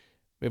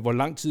hvor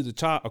lang tid det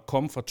tager at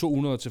komme fra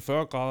 200 til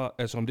 40 grader?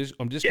 Altså,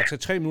 om det skal tage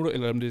 3 minutter,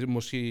 eller om det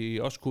måske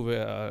også kunne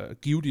være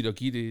givetigt at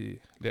give det,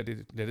 lad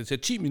det tage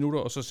 10 minutter,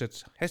 og så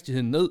sætte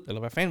hastigheden ned, eller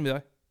hvad fanden ved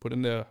jeg, på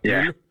den der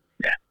mølle?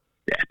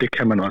 Ja, det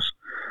kan man også.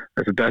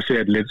 Altså, der ser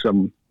jeg det lidt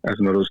som,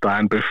 altså, når du steger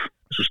en bøf,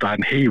 hvis du steger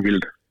den helt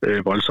vildt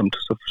voldsomt,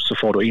 så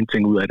får du en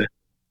ting ud af det.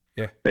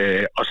 Ja.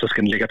 Og så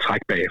skal den ligge og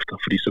trække bagefter,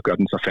 fordi så gør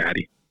den sig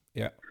færdig.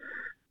 Ja.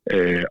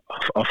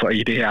 Og for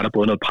i det her er der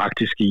både noget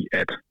praktisk i,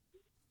 at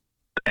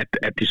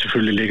de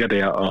selvfølgelig ligger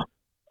der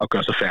og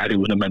gør sig færdige,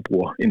 uden at man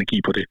bruger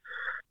energi på det.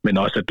 Men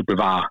også, at du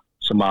bevarer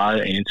så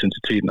meget af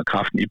intensiteten og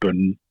kraften i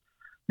bønnen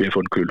ved at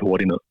få den kølt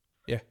hurtigt ned.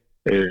 Ja.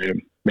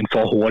 Men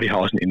for hurtigt har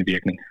også en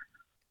indvirkning.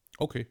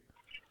 Okay.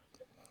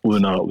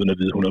 Uden at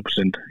vide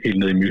 100% helt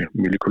ned i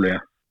molekylær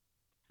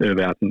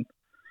verden.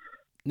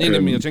 Nej,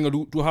 men jeg tænker,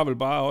 du har vel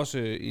bare også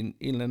en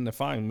eller anden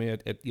erfaring med,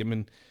 at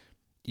jamen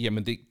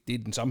det er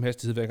den samme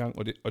hastighed hver gang,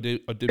 og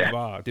det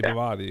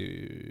bevarer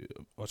det,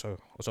 og så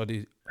er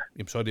det,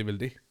 jamen så er det vel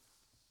det.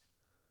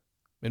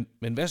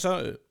 Men hvad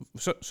så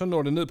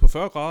når det ned på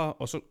 40 grader,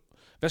 og så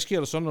hvad sker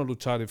der så, når du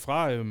tager det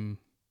fra,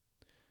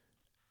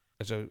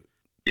 altså?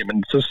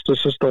 Jamen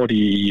så står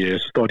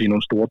de i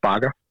nogle store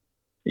bakker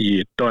i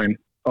et døgn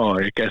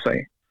og gasser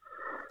af.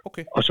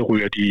 Okay. Og så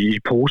ryger de i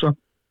poser,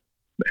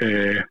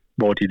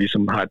 hvor de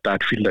ligesom der er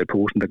et filter i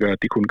posen, der gør,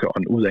 at de kun kan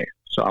ånde ud af,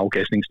 så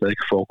afgasningen stadig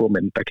kan foregå,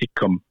 men der kan ikke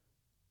komme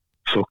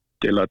fugt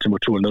eller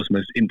temperatur eller noget som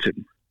helst ind til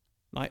dem.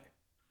 Nej.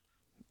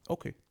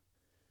 Okay.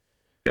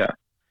 Ja.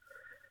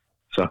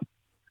 Så.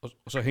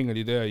 Og så hænger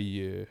de der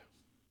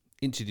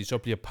indtil de så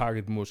bliver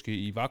pakket måske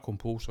i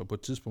vakuumposer på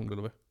et tidspunkt,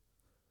 eller hvad?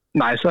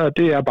 Nej, så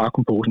det er bare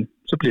komposen.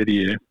 Så bliver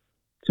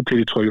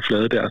de trykket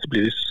flade der, så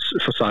bliver de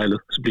forsejlet,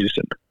 så bliver de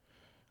sendt.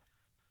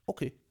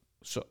 Okay.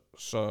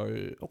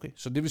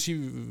 Så det vil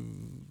sige,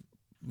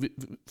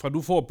 fra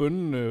du får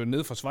bønnen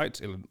ned fra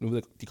Schweiz, eller nu ved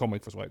jeg, de kommer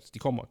ikke fra Schweiz,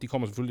 de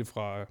kommer selvfølgelig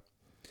fra,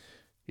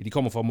 de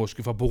kommer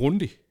måske fra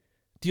Burundi,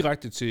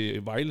 direkte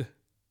til Vejle.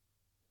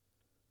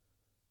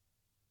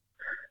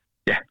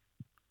 Ja,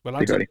 Hvor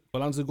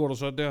lang tid går der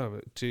så der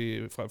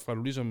til, fra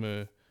du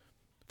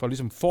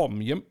ligesom får dem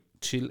hjem,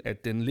 til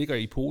at den ligger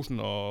i posen,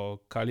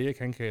 og Karl Erik,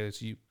 han kan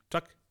sige,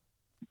 tak,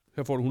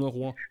 her får du 100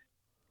 kroner.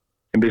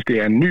 Men hvis det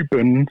er en ny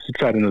bønne, så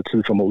tager det noget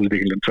tid for mig at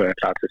udvikle den, før jeg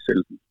er klar til at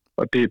sælge den.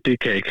 Og det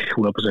kan jeg ikke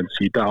 100%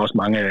 sige. Der er også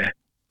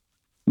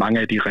mange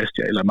af de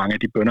rester, eller mange af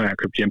de bønner, jeg har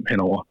købt hjem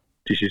henover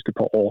de sidste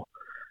par år,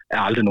 er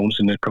aldrig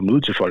nogensinde kommet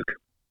ud til folk.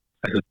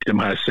 Altså dem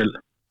har jeg selv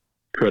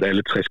kørt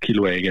alle 60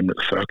 kilo af igennem,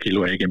 eller 40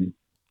 kilo af igennem.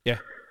 Ja.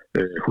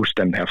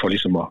 Husstanden her, for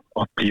ligesom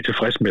at blive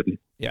tilfreds med den.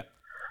 Ja.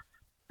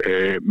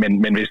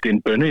 Men hvis det er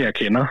en bønne, jeg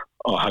kender,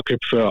 og har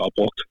købt før og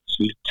brugt,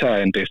 så tager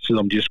jeg en dags tid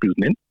om de at skyde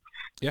den ind.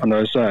 Ja. Og når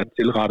jeg så er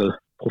tilrettet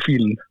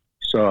profilen,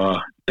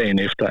 så dagen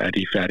efter er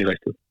de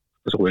færdigristet,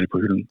 og så ryger de på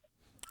hylden.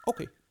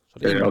 Okay. Så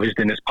det er og hvis det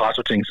er en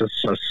espresso-ting,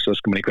 så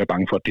skal man ikke være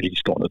bange for, at det lige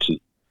står noget tid.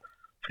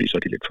 Fordi så er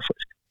de lidt for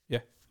friske. Ja,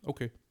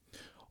 okay.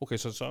 Okay,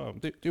 så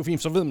det er jo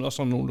fint. Så ved man også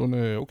sådan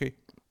nogenlunde, okay.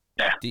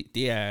 Ja.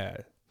 Det er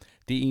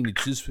egentlig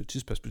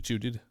tidsperspektiv,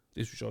 det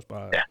synes jeg også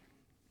bare, ja.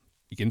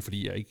 Igen,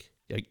 fordi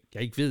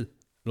jeg ikke ved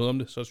noget om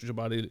det, så synes jeg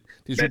bare, det er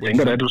super. Jeg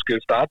tænker da, at du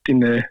skal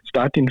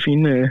starte din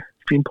fine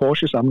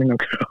Porsche-samling og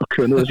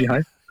køre ned og sige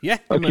hej. Ja,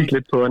 og kigge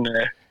lidt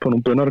på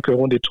nogle bønner, der kører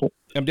rundt i et tro.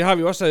 Jamen, det har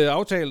vi også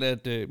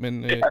aftalt,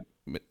 men det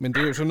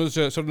er jo så nødt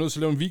til at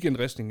lave en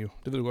weekendristning jo.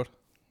 Det ved du godt.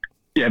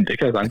 Jamen, det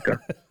kan jeg sagtens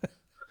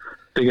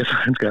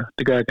gøre.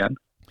 Det gør jeg gerne.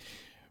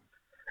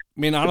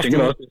 Men Anders, jeg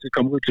tænker også, at det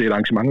kommer ud til et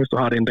arrangement, hvis du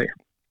har det en dag.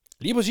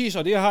 Lige præcis,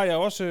 og det har jeg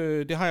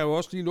jo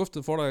også lige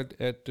luftet for dig,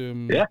 at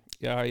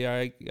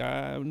jeg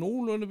er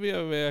nogenlunde ved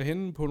at være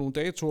henne på nogle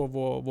datoer,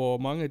 hvor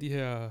mange af de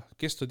her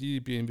gæster,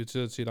 de bliver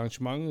inviteret til et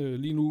arrangement.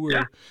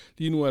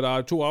 Lige nu er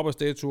der 2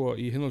 arbejdsdatoer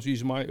i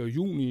henholdsvis maj og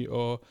juni,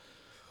 og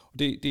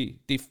det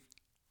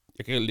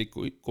jeg kan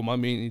ikke gå meget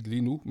mere ind i det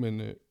lige nu,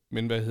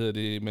 men hvad hedder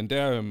det, men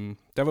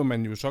der vil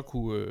man jo så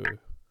kunne,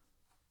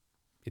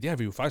 det har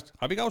vi jo faktisk,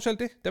 har vi ikke aftalt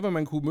det? Der vil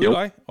man kunne møde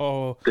dig,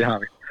 og det har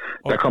vi.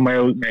 Der kommer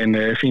jeg ud med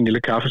en fin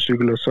lille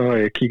kaffecykel, og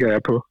så kigger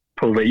jeg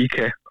på, hvad I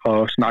kan,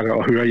 og snakker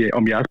og hører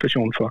om jeres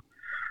passion for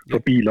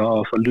biler,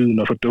 og for lyden,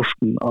 og for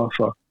duften, og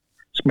for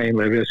smagen,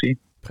 hvad jeg vil sige.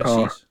 Præcis.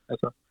 Og,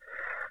 altså,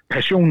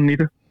 passionen i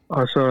det,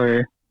 og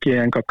så giver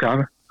jeg en kop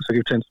kaffe, og så kan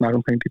vi tage en snak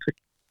omkring de ting.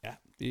 Ja,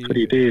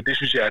 fordi det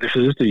synes jeg er det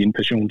fedeste i en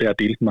passion, det er at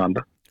dele den med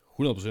andre.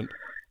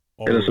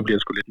 100%. Ellers så bliver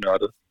det sgu lidt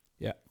nørdet.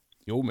 Ja,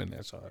 jo, men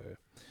altså,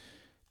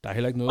 der er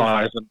heller ikke noget...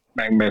 Og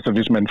altså,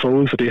 hvis man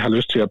forud for det har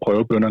lyst til at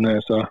prøve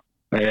bønderne, så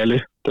er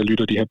alle, der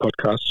lytter de her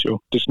podcasts jo,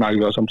 det snakkede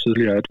vi også om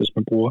tidligere, at hvis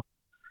man bruger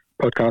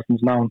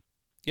podcastens navn,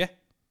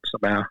 som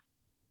er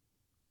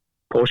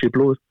Porsche i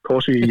blodet,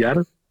 Porsche i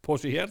hjertet.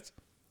 Porsche i hjertet?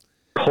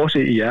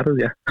 Porsche i hjertet,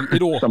 ja. I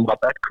et ord? Som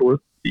rabatkode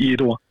i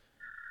et ord.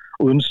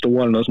 Uden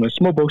store eller noget som helst.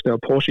 Små bogstaver,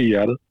 Porsche i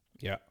hjertet.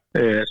 Ja.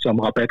 Som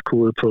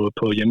rabatkode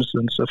på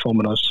hjemmesiden, så får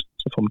man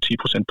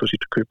 10% på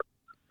sit køb,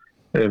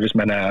 hvis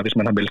man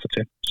har meldt sig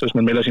til. Så hvis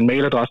man melder sin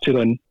mailadresse til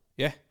derinde,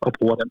 og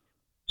bruger den,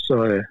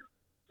 så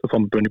får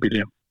man bønne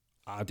billigere.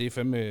 Det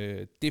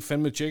er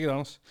fandme tjekket,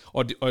 Anders.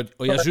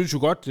 Og jeg synes jo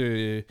godt,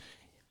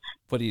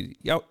 fordi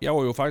jeg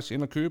var jo faktisk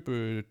inde og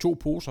købe 2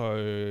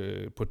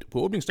 poser på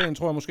åbningsdagen,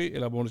 tror jeg måske,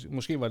 eller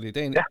måske var det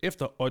dagen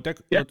efter,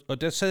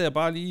 og der sad jeg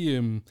bare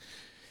lige...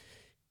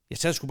 Jeg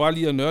sad sgu bare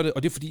lige og nørde,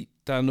 og det er fordi,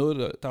 der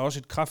er også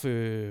et kaffe...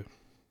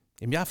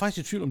 Jamen, jeg er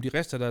faktisk i tvivl om de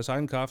rester af deres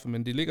egen kaffe,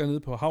 men det ligger nede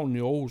på havnen i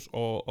Aarhus,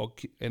 og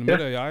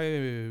Annemette og jeg,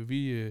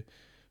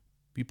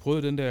 vi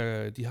prøvede den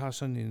der... De har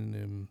sådan en...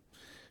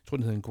 jeg tror,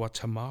 den hedder en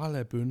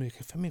Guatemala-bønne. Jeg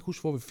kan fandme ikke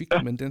huske, hvor vi fik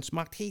den, men den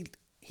smagte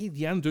helt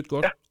hjernedødt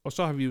godt. Ja. Og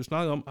så har vi jo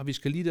snakket om, at vi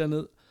skal lige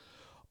derned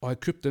og have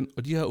købt den.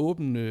 Og de har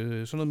åbent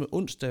sådan noget med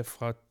onsdag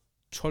fra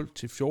 12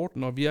 til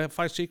 14, og vi har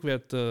faktisk ikke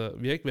været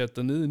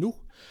dernede endnu.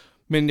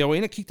 Men jeg var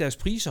inde og kigge deres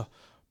priser,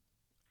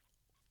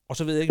 og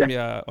så ved jeg ikke,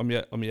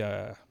 om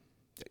jeg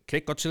kan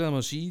ikke godt tillade mig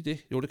at sige det.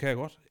 Jo, det kan jeg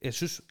godt.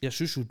 Jeg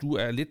synes jo, du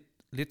er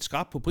lidt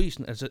skarp på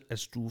prisen.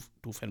 Altså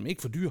du er fandme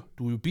ikke for dyr.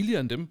 Du er jo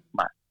billigere end dem.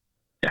 Nej.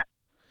 Ja.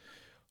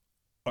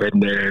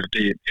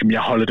 Men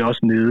jeg holder det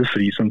også nede,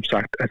 fordi som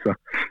sagt, altså,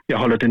 jeg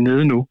holder det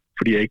nede nu,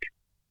 fordi jeg ikke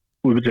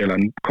udbetaler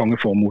en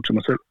kongeformue til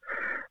mig selv.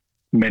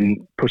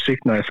 Men på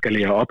sigt, når jeg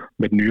skalerer op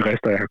med den nye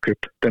rester, jeg har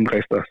købt, den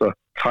rester så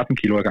 13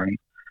 kilo ad gangen.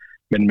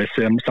 Men med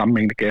samme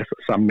mængde gas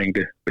og samme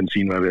mængde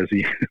benzin, hvad jeg vil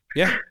sige.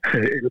 Ja.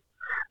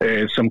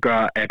 Som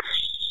gør, at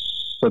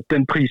så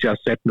den pris, jeg har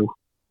sat nu,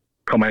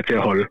 kommer jeg til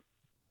at holde.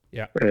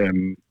 Ja.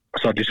 Og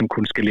så er det ligesom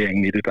kun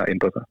skaleringen i det, der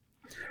ændrer sig.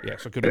 Ja,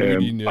 så kan du lige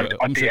din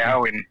og det er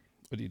jo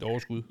og dit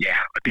overskud. Ja,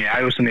 og det er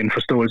jo sådan en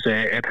forståelse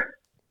af,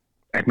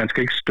 at man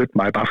skal ikke støtte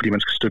mig, bare fordi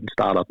man skal støtte en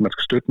startup. Man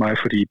skal støtte mig,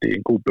 fordi det er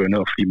en god bønne,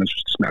 og fordi man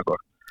synes, det smager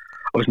godt.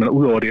 Og hvis man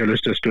udover det har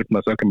lyst til at støtte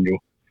mig, så kan man jo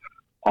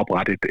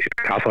oprette et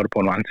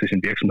kaffeabonnement til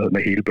sin virksomhed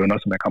med hele bønner,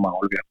 som jeg kommer at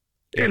aflevere.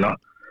 Eller,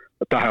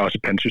 og der har jeg også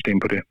et pantsystem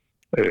på det,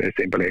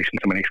 til emballagen,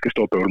 så man ikke skal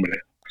stå og bøvle med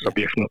det som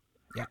virksomhed.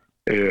 Ja.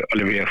 Og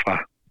levere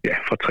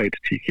fra 3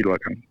 til 10 kilo ad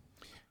gangen.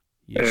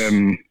 Yes.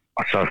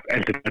 Og så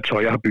alt det der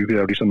tøj, jeg har bygget,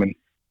 er jo ligesom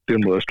det er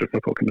en måde at støtte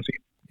mig på, kan man sige.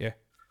 Ja.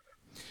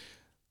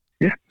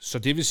 Ja. Så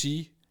det vil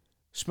sige,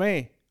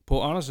 smag på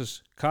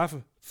Anders'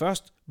 kaffe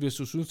først, hvis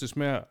du synes, det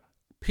smager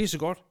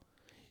pissegodt.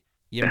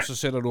 Jamen, så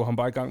sætter du ham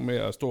bare i gang med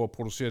at stå og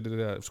producere det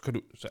der.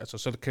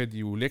 Så kan de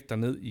jo lægge dig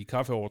ned i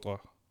kaffeordre.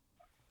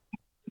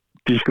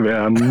 De skal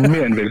være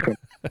mere end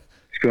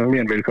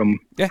velkommen.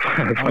 Ja,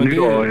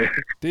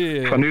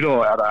 fra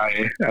nytår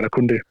er der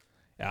kun det.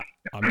 Ja,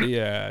 jamen det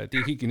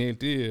er helt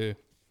genialt.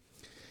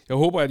 Jeg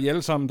håber, at I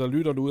alle sammen, der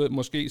lytter derude,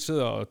 måske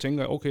sidder og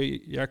tænker,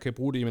 okay, jeg kan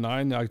bruge det i min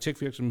egen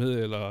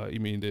arkitektvirksomhed, eller i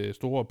min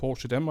store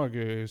Porsche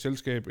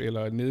Danmark-selskab,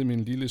 eller nede i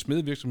min lille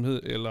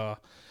smedvirksomhed, eller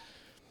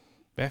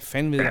hvad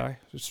fanden ved jeg?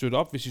 Støt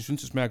op, hvis I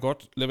synes, det smager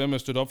godt. Lad være med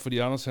at støtte op, fordi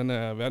Anders, han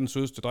er verdens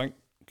sødeste dreng.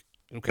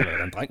 Nu kalder jeg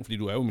dig en dreng, fordi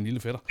du er jo min lille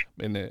fætter.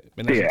 Men altså,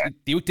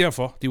 det er jo ikke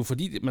derfor. Det er jo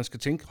fordi, man skal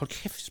tænke, hold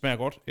kæft, det smager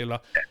godt. Eller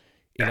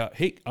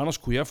hey, Anders,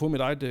 kunne jeg få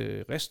mit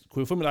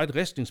eget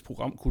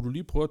ristningsprogram? Kunne du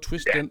lige prøve at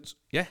twiste den?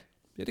 Ja,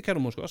 det kan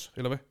du måske også,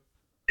 eller hvad?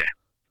 Ja.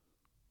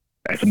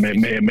 Altså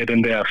med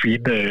den der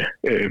fine,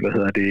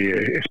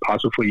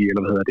 espresso-fri,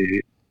 eller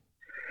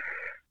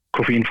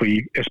koffeinfri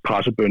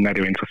espresso-bønne, er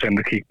det jo interessant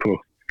at kigge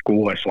på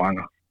gode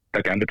restauranter,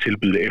 der gerne vil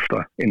tilbyde det efter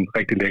en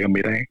rigtig lækker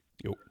middag.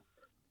 Jo.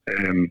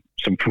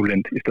 Som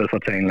fuldendt, i stedet for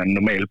at tage en eller anden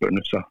normal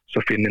bønne, så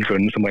finde en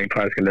bønne, som rent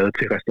faktisk er lavet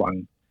til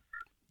restauranten.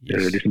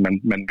 Yes. Ligesom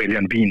man vælger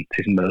en vin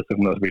til sin mad, så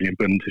kan man også vælge en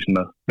bønne til sin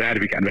mad. Hvad er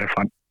det, vi gerne vil have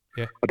frem?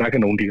 Yeah. Og der kan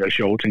nogle af de der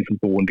sjove ting, som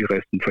bruger i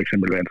resten, for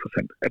eksempel være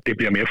interessant. At det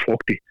bliver mere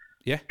frugtigt,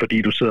 fordi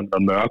du sidder med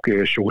noget mørk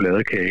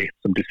chokoladekage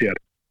som dessert.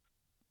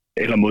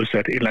 Eller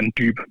modsat et eller andet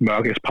dyb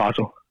mørk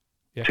espresso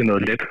til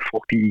noget let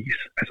frugtig is.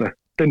 Altså,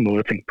 den måde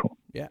at tænke på.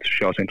 Ja. Det synes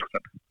jeg også er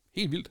interessant.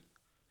 Helt vildt.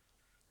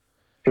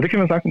 Så det kan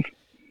man sagtens.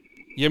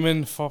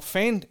 Jamen, for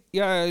fan,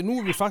 nu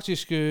er vi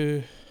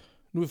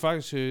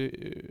faktisk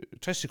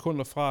 60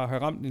 sekunder fra at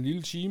have ramt en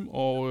lille time,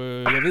 og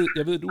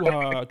jeg ved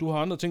du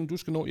har andre ting, du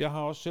skal nå. Jeg har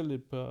også selv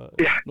et par,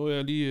 noget,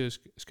 jeg lige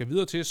skal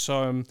videre til,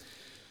 så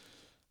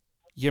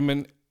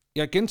jamen,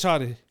 jeg gentager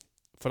det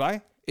for dig.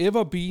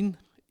 EverBean,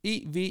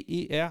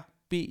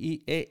 everbean.dk.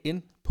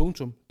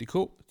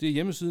 Det er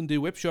hjemmesiden, det er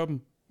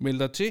webshoppen. Meld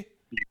dig til,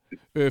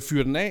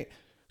 fyr den af,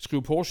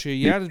 skriv Porsche i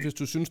hjertet, hvis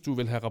du synes, du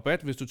vil have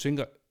rabat, hvis du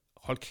tænker,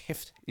 hold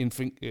kæft,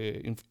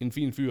 en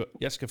fin fyr.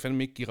 Jeg skal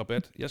fandme ikke give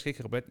rabat. Jeg skal ikke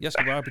have rabat. Jeg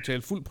skal bare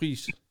betale fuld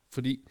pris,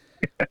 fordi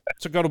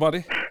så gør du bare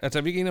det. Altså,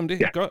 er vi ikke enige om det?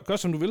 Ja. Gør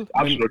som du vil.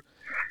 Absolut.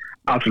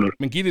 Absolut.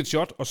 Men giv det et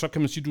shot, og så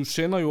kan man sige, du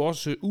sender jo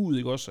også ud,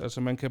 ikke også?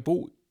 Altså, man kan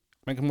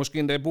måske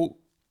endda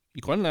bo i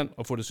Grønland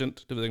og få det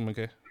sendt. Det ved jeg ikke, man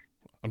kan.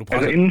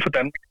 Altså, inden for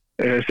Danmark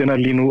sender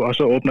jeg lige nu, og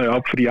så åbner jeg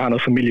op, fordi jeg har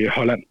noget familie i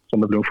Holland,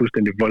 som er blevet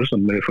fuldstændig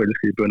voldsomt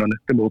forelsket i bønderne.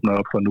 Dem åbner jeg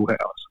op for nu her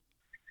også.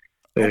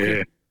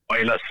 Okay. Og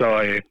ellers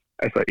så...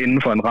 Altså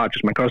inden for en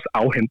radius. Man kan også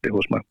afhente det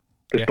hos mig.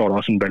 Det står der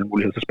også en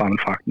valgmulighed, så sparer man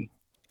fragten.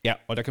 Ja,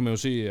 og der kan man jo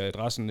se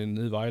adressen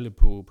nede i Vejle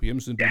på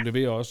hjemmesiden. Du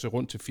leverer også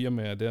rundt til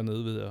firmaer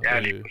dernede ved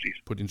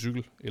på din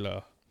cykel.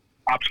 Eller,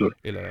 absolut.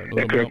 Eller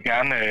noget jeg kører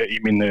gerne i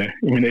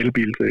min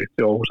elbil til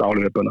Aarhus og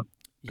afleverer bønder.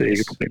 Det er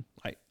ikke et problem.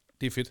 Nej,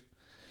 det er fedt.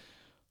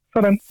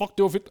 Sådan. Fuck,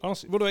 det var fedt,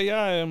 Anders. Ved du hvad,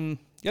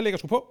 jeg lægger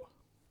sgu på.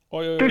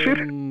 Og, det er fedt.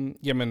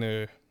 Jamen,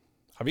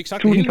 har vi ikke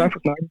sagt Tusind det hele? Tusind tak for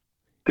snakken.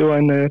 Det var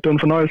en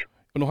fornøjelse.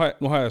 Og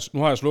nu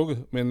har jeg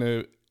slukket,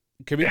 men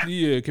kan vi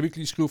ikke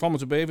lige skrive frem og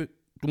tilbage?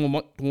 Du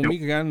må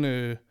mega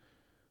gerne,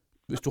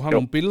 hvis du har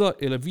nogle billeder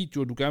eller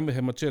videoer, du gerne vil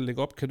have mig til at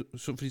lægge op,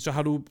 fordi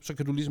så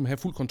kan du ligesom have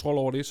fuld kontrol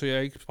over det, så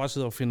jeg ikke bare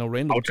sidder og finder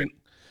random ting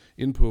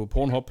inde på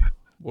Pornhub,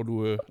 hvor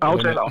du...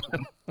 Aftale.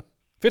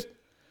 Fedt.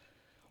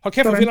 Hold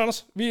kæft, hvor fedt,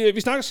 Anders. Vi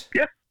snakkes.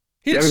 Ja.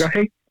 Hils. Jeg vil gøre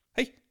hej.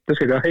 Hej. Det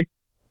skal jeg gøre hej.